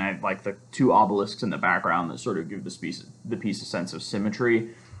obelisk, and I like the two obelisks in the background that sort of give the piece a sense of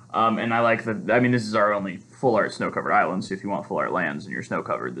symmetry. And I like this is our only full art snow covered island, so if you want full art lands and you're snow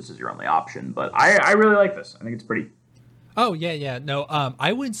covered, this is your only option. But I really like this. I think it's pretty. Oh, yeah. No,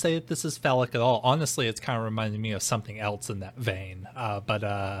 I wouldn't say that this is phallic at all. Honestly, it's kind of reminding me of something else in that vein.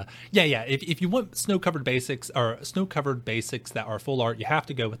 If you want snow-covered basics that are full art, you have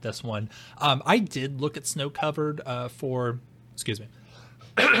to go with this one. I did look at snow-covered for... Excuse me.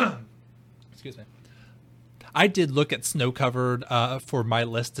 Excuse me. I did look at snow covered for my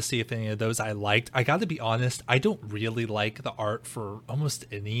list to see if any of those I liked. I got to be honest, I don't really like the art for almost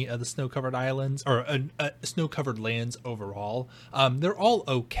any of the snow covered islands or snow covered lands overall. They're all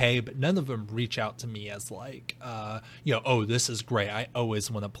okay, but none of them reach out to me as like, oh, this is great. I always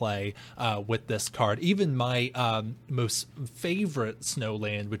want to play with this card. Even my most favorite snow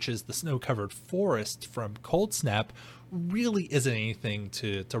land, which is the snow covered forest from Cold Snap, really isn't anything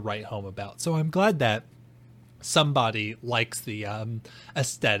to write home about. So I'm glad that somebody likes the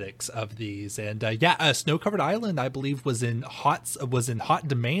aesthetics of these. And Snow Covered Island, I believe, was in hot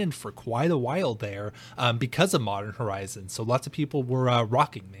demand for quite a while there because of Modern Horizons. So lots of people were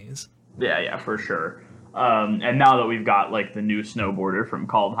rocking these. Yeah, for sure. And now that we've got like the new snowboarder from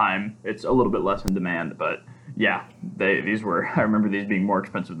Kaldheim, it's a little bit less in demand. But yeah, these were. I remember these being more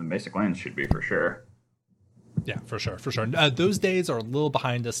expensive than basic lands should be for sure. Yeah, for sure. Those days are a little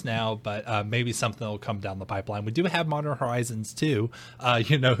behind us now, but maybe something will come down the pipeline. We do have Modern Horizons too.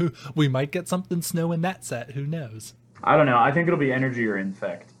 We might get something snow in that set. Who knows? I don't know. I think it'll be Energy or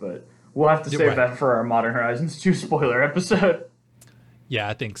Infect, but we'll have to save that for our Modern Horizons 2 spoiler episode. Yeah,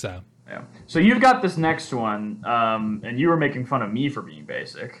 I think so. Yeah. So you've got this next one, and you were making fun of me for being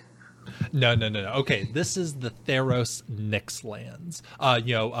basic. No. Okay, this is the Theros Nyx lands.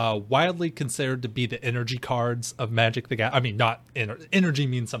 Widely considered to be the energy cards of Magic the Gathering. I mean, not energy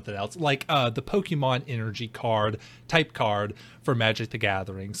means something else. Like the Pokemon energy card type card for Magic the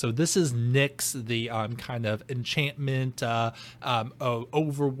Gathering. So this is Nyx, the kind of enchantment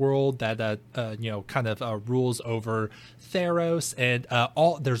overworld that rules over Theros, and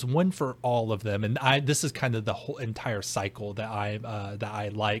there's one for all of them. And this is kind of the whole entire cycle that I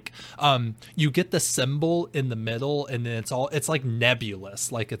like. You get the symbol in the middle, and then it's like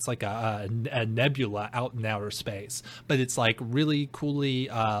nebulous, like it's like a nebula out in outer space, but it's like really coolly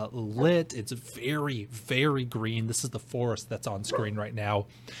lit. It's very, very green. This is the forest that's on screen right now,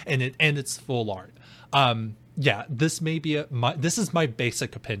 and it's full art. This may be this is my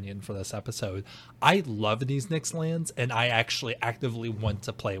basic opinion for this episode. I love these Nyx lands, and I actually actively want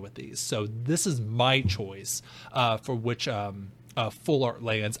to play with these. So this is my choice for which full art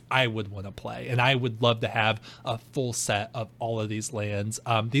lands I would want to play, and I would love to have a full set of all of these lands.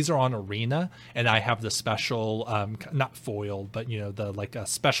 These are on Arena, and I have the special not foiled, but a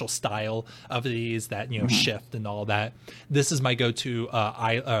special style of these that shift and all that. This is my go-to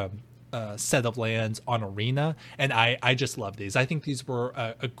set of lands on Arena, and I just love these. I think these were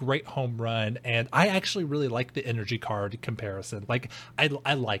a great home run, and I actually really like the energy card comparison. Like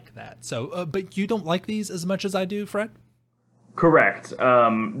I like that. So but you don't like these as much as I do, Fred? Correct.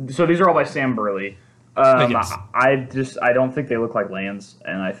 So these are all by Sam Burley. Yes. I don't think they look like lands,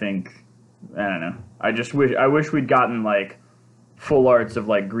 and I don't know. I wish we'd gotten like full arts of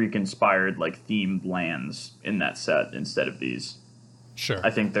like Greek inspired like themed lands in that set instead of these. Sure.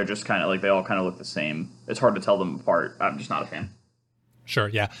 I think they're just kind of like they all kind of look the same. It's hard to tell them apart. I'm just not a fan. Sure,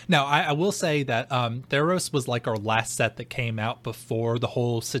 yeah. Now, I will say that Theros was like our last set that came out before the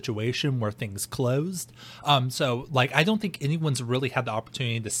whole situation where things closed. So, like, I don't think anyone's really had the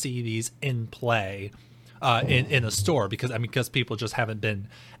opportunity to see these in play in a store because people just haven't been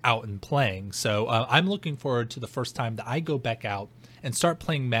out and playing. So I'm looking forward to the first time that I go back out and start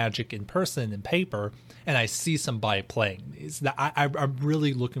playing Magic in person and paper, and I see somebody playing these. I'm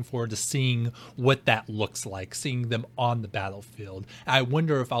really looking forward to seeing what that looks like, seeing them on the battlefield. I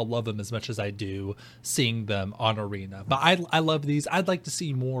wonder if I'll love them as much as I do seeing them on Arena. But I love these. I'd like to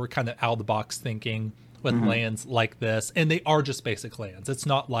see more kind of out of the box thinking with lands like this, and they are just basic lands. It's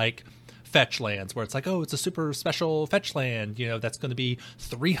not like fetch lands where it's like, oh, it's a super special fetch land, that's going to be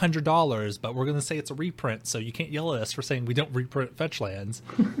 $300, but we're going to say it's a reprint, so you can't yell at us for saying we don't reprint fetch lands.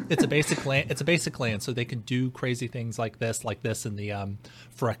 It's a basic land, so they can do crazy things like this in the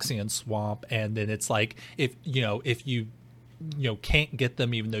Phyrexian Swamp. And then it's like, if you can't get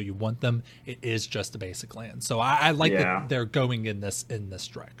them even though you want them, it is just a basic land. So I like that they're going in this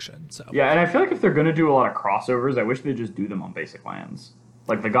direction. So yeah, and I feel like if they're going to do a lot of crossovers, I wish they'd just do them on basic lands.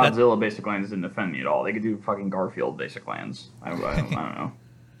 Like the Godzilla basic lands didn't offend me at all. They could do fucking Garfield basic lands. I don't know.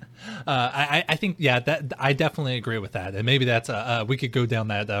 I think that I definitely agree with that, and maybe that's we could go down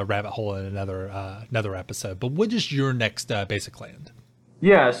that rabbit hole in another episode. But what is your next basic land?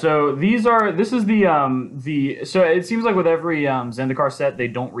 Yeah, so this is the so it seems like with every Zendikar set they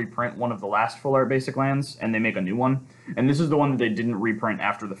don't reprint one of the last full art basic lands and they make a new one, and this is the one that they didn't reprint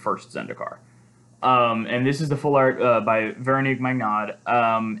after the first Zendikar. And this is the full art by Veronique Magnad,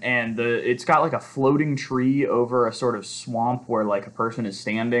 and it's got like a floating tree over a sort of swamp where like a person is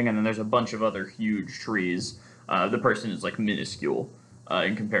standing, and then there's a bunch of other huge trees. The person is like minuscule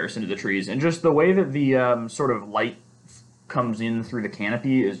in comparison to the trees, and just the way that the sort of light comes in through the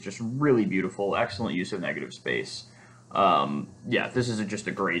canopy is just really beautiful. Excellent use of negative space. This is just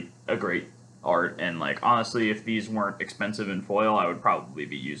a great art, and like honestly, if these weren't expensive in foil, I would probably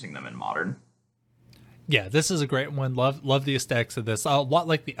be using them in Modern. Yeah, this is a great one. Love the aesthetics of this. A lot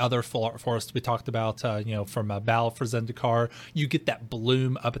like the other full art forest we talked about, from Battle for Zendikar. You get that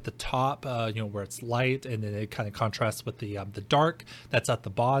bloom up at the top, where it's light, and then it kind of contrasts with the dark that's at the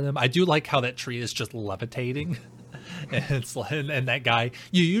bottom. I do like how that tree is just levitating. And that guy,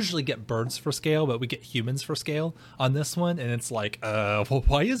 you usually get birds for scale, but we get humans for scale on this one, and it's like,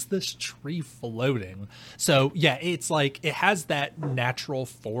 why is this tree floating? So yeah, it's like it has that natural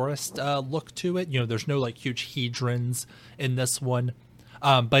forest look to it. There's no like huge hedrons in this one,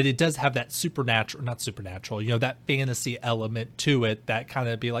 but it does have that not supernatural, that fantasy element to it that kind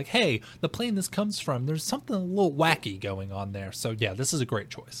of be like, hey, the plane this comes from, there's something a little wacky going on there. So yeah, this is a great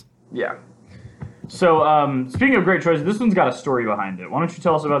choice. Yeah. So, speaking of great choices, this one's got a story behind it. Why don't you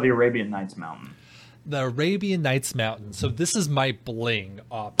tell us about the Arabian Nights Mountain? The Arabian Nights Mountain. So this is my bling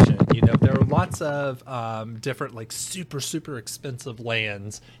option. There are lots of different like super, super expensive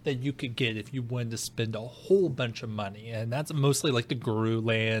lands that you could get if you wanted to spend a whole bunch of money. And that's mostly like the Guru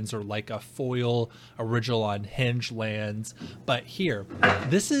lands or like a foil original unhinged lands. But here,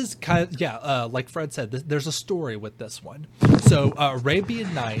 this is kind of, like Fred said, there's a story with this one. So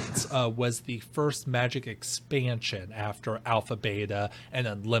Arabian Nights was the first Magic expansion after Alpha, Beta, and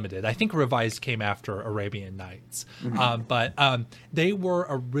Unlimited. I think Revised came after Arabian Nights, but they were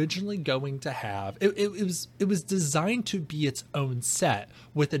originally going to have it was designed to be its own set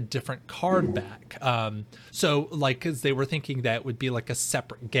with a different card back. So like, because they were thinking that it would be like a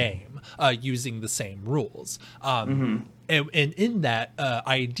separate game using the same rules. And in that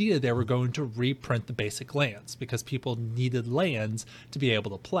idea, they were going to reprint the basic lands because people needed lands to be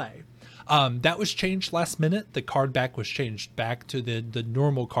able to play. That was changed last minute. The card back was changed back to the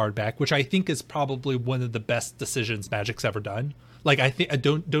normal card back, which I think is probably one of the best decisions Magic's ever done. Like, I think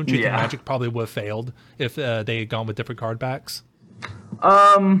don't you think Magic probably would have failed if they had gone with different card backs?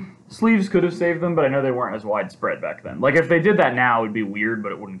 Sleeves could have saved them, but I know they weren't as widespread back then. Like, if they did that now, it'd be weird,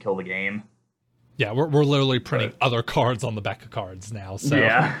 but it wouldn't kill the game. Yeah, we're literally printing other cards on the back of cards now. So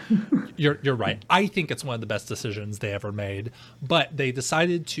yeah. You're right. I think it's one of the best decisions they ever made. But they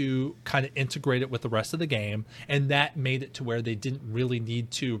decided to kind of integrate it with the rest of the game, and that made it to where they didn't really need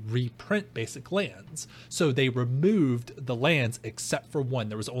to reprint basic lands. So they removed the lands except for one.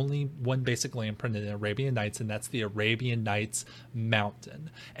 There was only one basic land printed in Arabian Nights, and that's the Arabian Nights Mountain.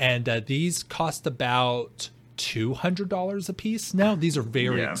 And these cost about $200 a piece now. These are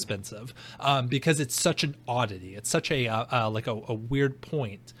very expensive because it's such an oddity. It's such a weird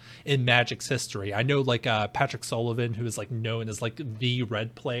point in Magic's history. I know like Patrick Sullivan, who is like known as like the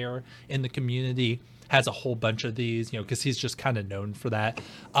red player in the community, has a whole bunch of these, because he's just kind of known for that.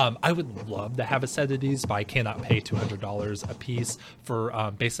 I would love to have a set of these, but I cannot pay $200 a piece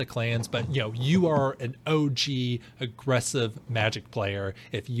for basic lands. But you are an OG aggressive Magic player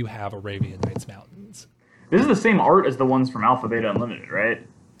if you have Arabian Nights Mountains. This is the same art as the ones from Alpha, Beta, Unlimited, right?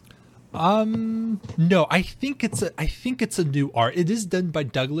 No, I think it's a new art. It is done by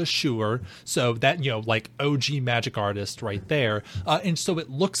Douglas Schuer, so that, like OG Magic artist right there. And so it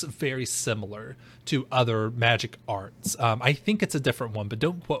looks very similar to other Magic arts. I think it's a different one, but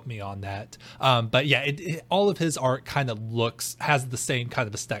don't quote me on that. But yeah, all of his art kind of has the same kind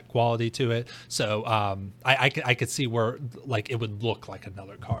of aesthetic quality to it. So I could see where like it would look like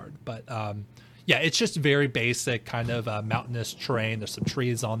another card, but yeah, it's just very basic kind of mountainous terrain. There's some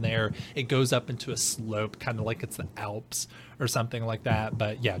trees on there. It goes up into a slope, kind of like it's the Alps or something like that.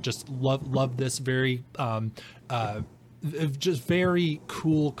 But yeah, just love this very just very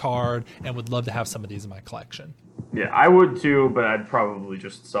cool card, and would love to have some of these in my collection. Yeah, I would too, but I'd probably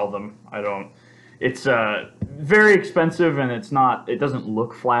just sell them. I don't. It's very expensive, and it doesn't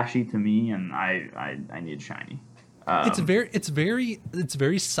look flashy to me, and I need shiny. It's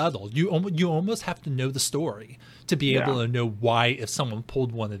very subtle. You almost have to know the story to be able to know why, if someone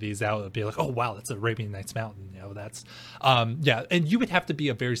pulled one of these out, it'd be like, oh wow, that's Arabian Nights Mountain. That's yeah. And you would have to be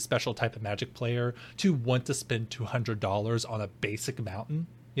a very special type of Magic player to want to spend $200 on a basic mountain.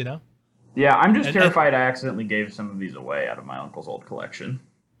 Yeah, I'm just terrified I accidentally gave some of these away out of my uncle's old collection.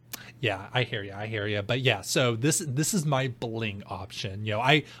 Yeah, I hear you. But yeah, so this is my bling option.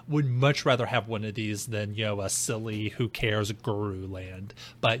 I would much rather have one of these than, a silly who cares Guru Land.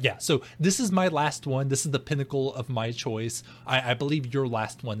 But yeah, so this is my last one. This is the pinnacle of my choice. I believe your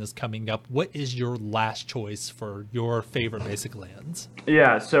last one is coming up. What is your last choice for your favorite basic lands?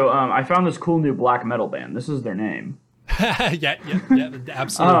 Yeah, so I found this cool new black metal band. This is their name. yeah,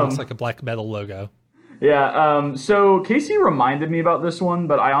 absolutely looks like a black metal logo. Yeah, so Casey reminded me about this one,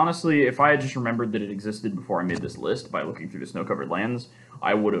 but I honestly, if I had just remembered that it existed before I made this list by looking through the snow-covered lands,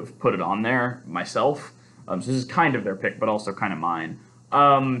 I would have put it on there myself. So this is kind of their pick, but also kind of mine.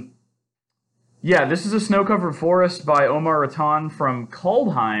 Yeah, this is a snow-covered forest by Omar Rattan from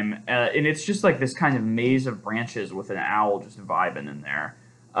Kaldheim, and it's just like this kind of maze of branches with an owl just vibing in there.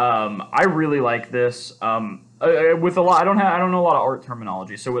 I really like this. With a lot, I don't know a lot of art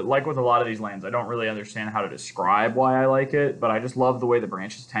terminology, so with a lot of these lands, I don't really understand how to describe why I like it, but I just love the way the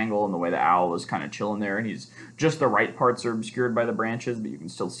branches tangle and the way the owl is kind of chilling there, and he's just the right parts are obscured by the branches, but you can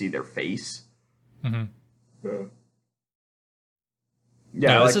still see their face. Mm-hmm.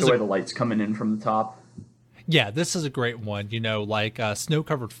 Yeah, I like the way the light's coming in from the top. Yeah, this is a great one. Like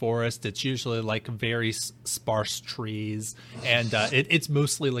snow-covered forest, it's usually like very sparse trees, and it's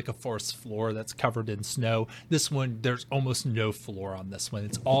mostly like a forest floor that's covered in snow. This one, there's almost no floor on this one.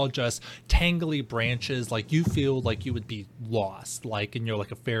 It's all just tangly branches. Like you feel like you would be lost, like in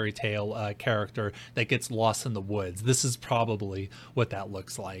like a fairy tale character that gets lost in the woods. This is probably what that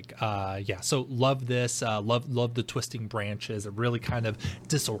looks like. Yeah, so love this. Love the twisting branches. It really kind of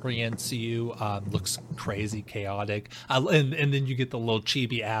disorients you. Looks crazy, chaotic, and then you get the little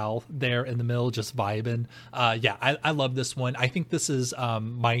chibi owl there in the middle just vibing. Yeah, I love this one. I think this is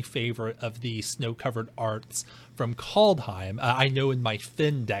my favorite of the snow-covered arts from Kaldheim. I know in my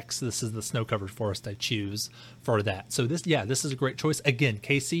Finn decks this is the snow-covered forest I choose for that. So this is a great choice. Again,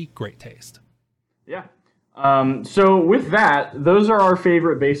 Casey, great taste. Yeah. So with that, those are our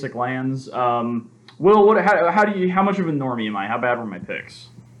favorite basic lands. Will, how much of a normie am I? How bad were my picks?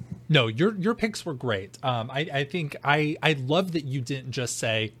 No, your picks were great. I think I love that you didn't just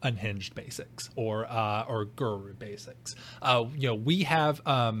say unhinged basics or Guru basics. We have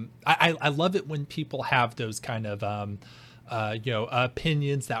I love it when people have those kind of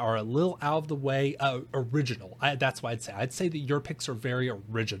opinions that are a little out of the way, original. That's why I'd say that your picks are very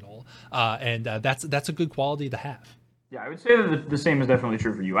original, and that's a good quality to have. Yeah, I would say that the same is definitely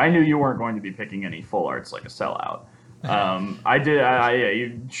true for you. I knew you weren't going to be picking any full arts like a sellout. I did.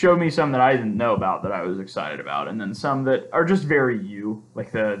 You showed me some that I didn't know about that I was excited about, and then some that are just very you,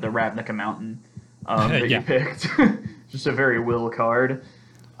 like the Ravnica Mountain that you picked. Just a very Will card.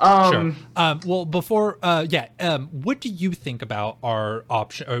 Sure. Well, before, what do you think about our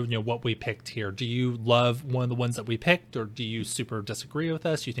option, or what we picked here? Do you love one of the ones that we picked, or do you super disagree with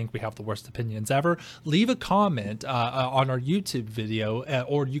us? You think we have the worst opinions ever? Leave a comment on our YouTube video,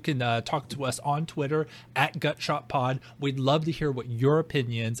 or you can talk to us on Twitter at GutshotPod. We'd love to hear what your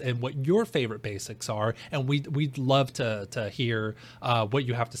opinions and what your favorite basics are, and we'd love to hear what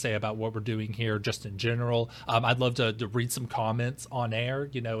you have to say about what we're doing here, just in general. I'd love to read some comments on air.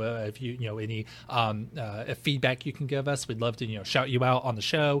 If you any feedback you can give us, we'd love to shout you out on the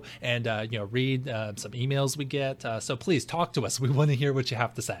show and read some emails we get. So please talk to us. We want to hear what you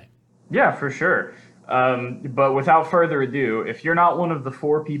have to say. Yeah, for sure. But without further ado, if you're not one of the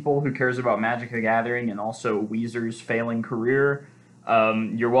 4 people who cares about Magic the Gathering and also Weezer's failing career,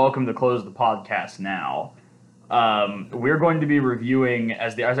 you're welcome to close the podcast now. we're going to be reviewing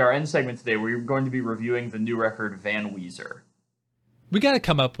as our end segment today. We're going to be reviewing the new record Van Weezer. We got to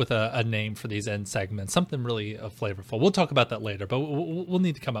come up with a name for these end segments, something really flavorful. We'll talk about that later, but we'll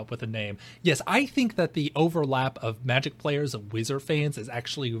need to come up with a name. Yes, I think that the overlap of Magic players and Weezer fans is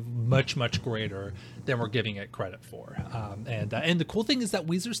actually much, much greater than we're giving it credit for. And the cool thing is that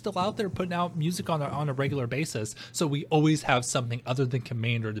Weezer's still out there putting out music on a regular basis, so we always have something other than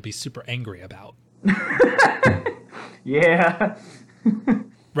Commander to be super angry about. Yeah.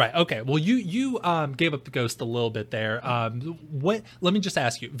 Right. Okay. Well, you gave up the ghost a little bit there. Let me just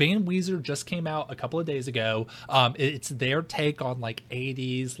ask you. Van Weezer just came out a couple of days ago. It's their take on like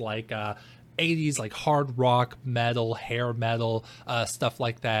 80s like hard rock metal, hair metal, stuff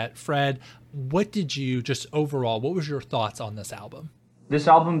like that. Fred, what did you just overall? What was your thoughts on this album? This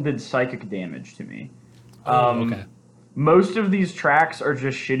album did psychic damage to me. Okay. Most of these tracks are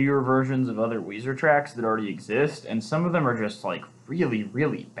just shittier versions of other Weezer tracks that already exist, and some of them are just like really,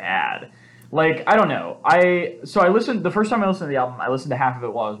 really bad. Like, I don't know. I listened the first time I listened to the album, I listened to half of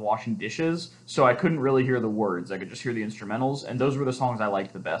it while I was washing dishes, so I couldn't really hear the words. I could just hear the instrumentals, and those were the songs I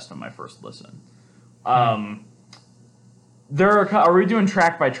liked the best on my first listen. Are we doing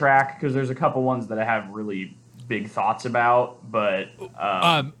track by track? Because there's a couple ones that I have really big thoughts about, but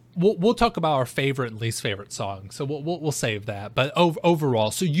We'll talk about our favorite and least favorite songs, so we'll save that. But overall,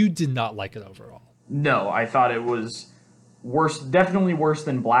 so you did not like it overall? No, I thought it was worse, definitely worse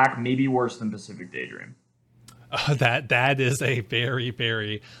than Black, maybe worse than Pacific Daydream. That is a very,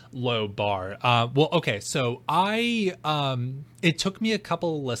 very low bar. Well, okay, so it took me a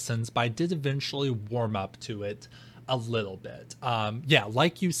couple of listens, but I did eventually warm up to it a little bit. Yeah,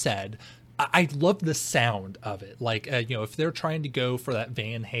 like you said, I love the sound of it. Like, if they're trying to go for that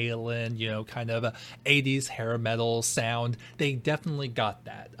Van Halen, kind of a 80s hair metal sound, they definitely got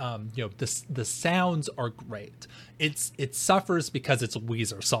that. The sounds are great. It suffers because it's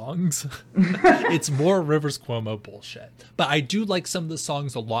Weezer songs. It's more Rivers Cuomo bullshit. But I do like some of the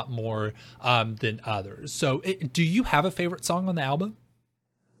songs a lot more than others. So do you have a favorite song on the album?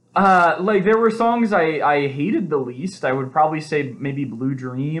 Like, there were songs I hated the least. I would probably say maybe Blue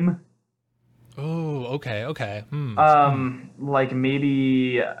Dream. Oh, okay. Like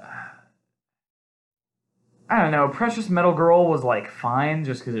maybe, I don't know, Precious Metal Girl was like fine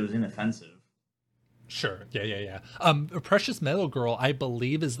just because it was inoffensive. Sure, yeah. Precious Metal Girl, I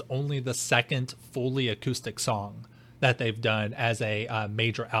believe, is only the second fully acoustic song that they've done as a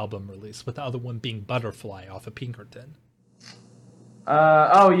major album release, with the other one being Butterfly off of Pinkerton.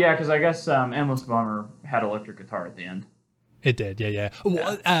 Oh yeah, because I guess Endless Bummer had electric guitar at the end. It did, yeah.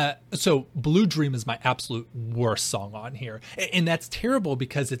 Well, so Blue Dream is my absolute worst song on here, and that's terrible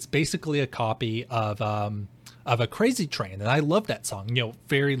because it's basically a copy of a Crazy Train, and I love that song.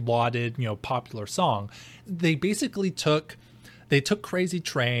 Very lauded, popular song. They basically took Crazy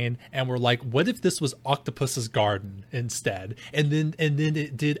Train and were like, what if this was Octopus's Garden instead? And then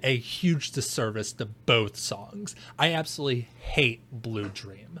it did a huge disservice to both songs. I absolutely hate Blue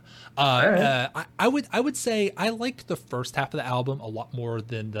Dream. I would say I liked the first half of the album a lot more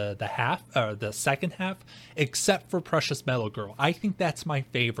than the second half, except for Precious Metal Girl. I think that's my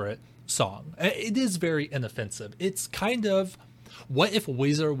favorite song. It is very inoffensive. It's kind of, what if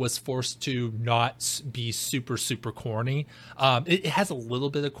Weezer was forced to not be super, super corny? It has a little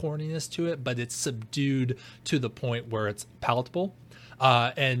bit of corniness to it, but it's subdued to the point where it's palatable.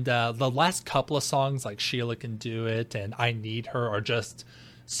 And the last couple of songs, like Sheila Can Do It and I Need Her, are just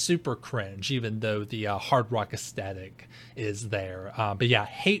super cringe, even though the hard rock aesthetic is there. But yeah,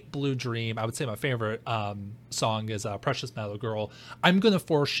 hate Blue Dream. I would say my favorite song is Precious Metal Girl. I'm gonna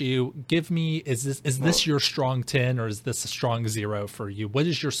force you, give me, is this your strong 10 or is this a strong 0 for you? What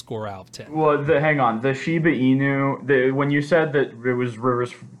is your score out of 10? Well, hang on, the Shiba Inu, when you said that it was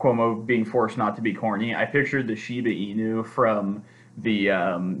Rivers Cuomo being forced not to be corny, I pictured the Shiba Inu from the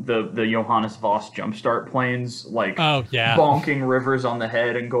Johannes Voss Jumpstart planes, like, oh yeah, bonking Rivers on the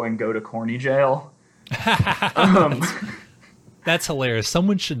head and go to corny jail. That's hilarious.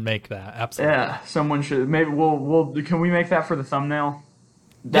 Someone should make that. Absolutely. Yeah, someone should. Maybe we'll can we make that for the thumbnail?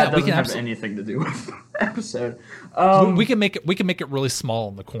 That doesn't have anything to do with the episode. We can make it really small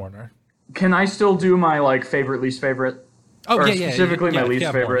in the corner. Can I still do my favorite, least favorite? Oh, or yeah, specifically my least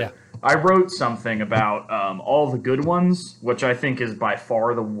favorite. More, yeah. I wrote something about all the good ones, which I think is by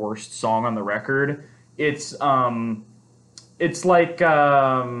far the worst song on the record. It's like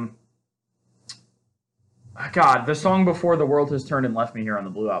God, the song before The World Has Turned and Left Me Here on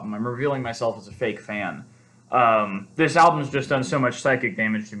the Blue Album. I'm revealing myself as a fake fan. This album's just done so much psychic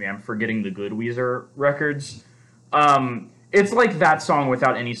damage to me. I'm forgetting the good Weezer records. it's like that song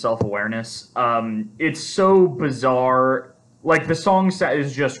without any self-awareness. It's so bizarre. Like, the song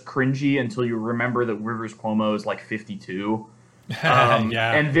is just cringy until you remember that Rivers Cuomo is like 52.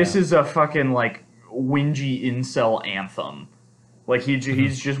 And this is a fucking, like, whingy incel anthem. Like,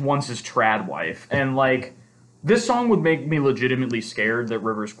 he's just wants his trad wife. And, like, this song would make me legitimately scared that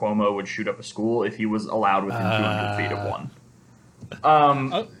Rivers Cuomo would shoot up a school if he was allowed within 200 feet of one.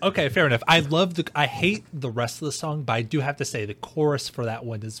 Okay, fair enough. I hate the rest of the song, but I do have to say the chorus for that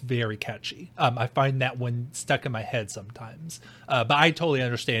one is very catchy. I find that one stuck in my head sometimes. But I totally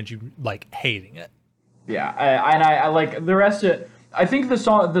understand you like hating it. Yeah, I like the rest of it. I think the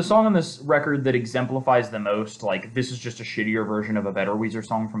song on this record that exemplifies the most, like, this is just a shittier version of a better Weezer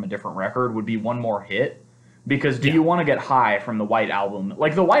song from a different record, would be One More Hit. Because Do You Want to Get High from the White Album?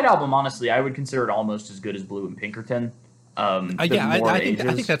 Like, the White Album, honestly, I would consider it almost as good as Blue and Pinkerton. I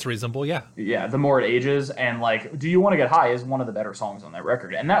think that's reasonable, yeah. Yeah, the more it ages, and, like, Do You Want to Get High is one of the better songs on that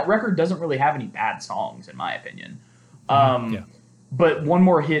record. And that record doesn't really have any bad songs, in my opinion. But One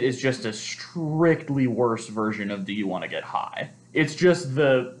More Hit is just a strictly worse version of Do You Want to Get High. It's just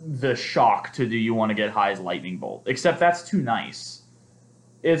the shock to Do You Want to Get High's lightning bolt. Except that's too nice.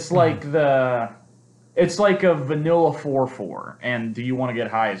 It's like it's like a vanilla 4/4, and Do You Want to Get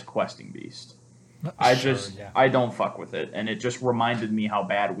High is Questing Beast. I don't fuck with it, and it just reminded me how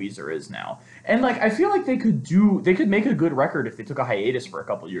bad Weezer is now. And, like, I feel like they could make a good record if they took a hiatus for a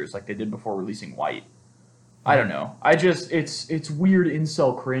couple years, like they did before releasing White. I don't know. It's weird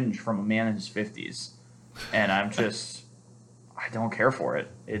incel cringe from a man in his 50s, and I don't care for it.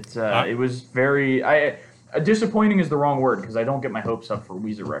 It was very disappointing is the wrong word, because I don't get my hopes up for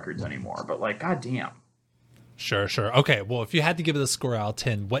Weezer records anymore. But, like, goddamn. Sure. Okay, well, if you had to give it a score out of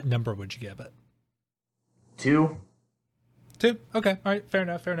 10, what number would you give it? 2. Okay, all right, fair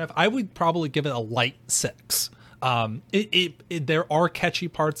enough. I would probably give it a light 6. There are catchy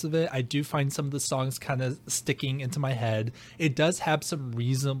parts of it. I do find some of the songs kind of sticking into my head. It does have some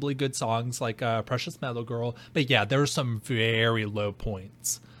reasonably good songs like Precious Metal Girl, but yeah, there are some very low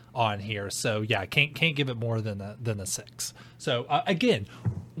points on here. So yeah, can't give it more than a 6. So again,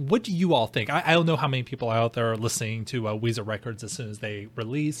 what do you all think? I don't know how many people out there are listening to Weezer records as soon as they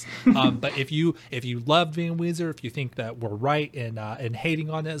release. But if you love being Weezer, if you think that we're right in hating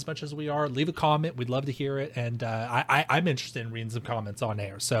on it as much as we are, leave a comment. We'd love to hear it. And I'm interested in reading some comments on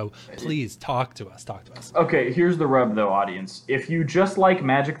air. So please talk to us. Okay, here's the rub though, audience. If you just like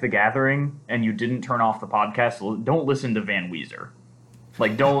Magic the Gathering and you didn't turn off the podcast, don't listen to Van Weezer.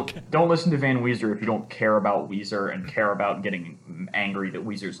 Like, don't listen to Van Weezer if you don't care about Weezer and care about getting angry that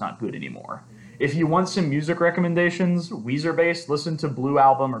Weezer's not good anymore. If you want some music recommendations, Weezer-based, listen to Blue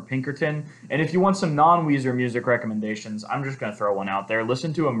Album or Pinkerton. And if you want some non-Weezer music recommendations, I'm just going to throw one out there.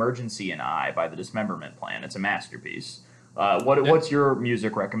 Listen to Emergency and I by the Dismemberment Plan. It's a masterpiece. What's your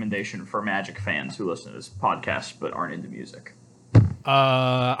music recommendation for Magic fans who listen to this podcast but aren't into music?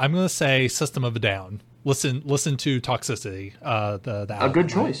 I'm going to say System of a Down. Listen to Toxicity. The album. A good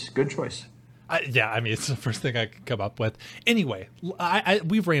choice. Good choice. Yeah, I mean, it's the first thing I could come up with. Anyway,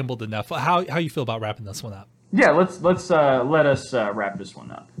 we've rambled enough. How you feel about wrapping this one up? Yeah, let us wrap this one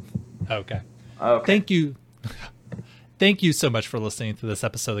up. Okay. Thank you so much for listening to this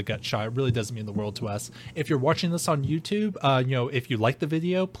episode of Gut Shot. It really does mean the world to us. If you're watching this on YouTube, if you like the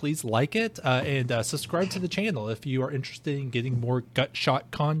video, please like it and subscribe to the channel if you are interested in getting more Gut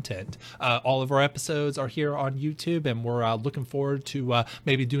Shot content. All of our episodes are here on YouTube, and we're looking forward to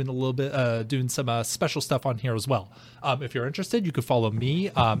maybe doing a little bit, doing some special stuff on here as well. If you're interested, you can follow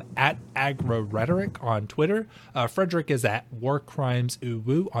me at Agro Rhetoric on Twitter. Frederick is at War Crimes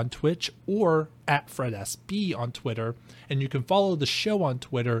Uwu on Twitch, or at FredSB on Twitter. And you can follow the show on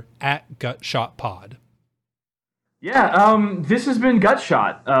Twitter at GutShotPod. Yeah, this has been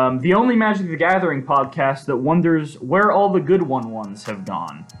Gutshot, the only Magic the Gathering podcast that wonders where all the good ones have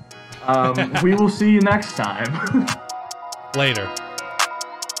gone. We will see you next time. Later.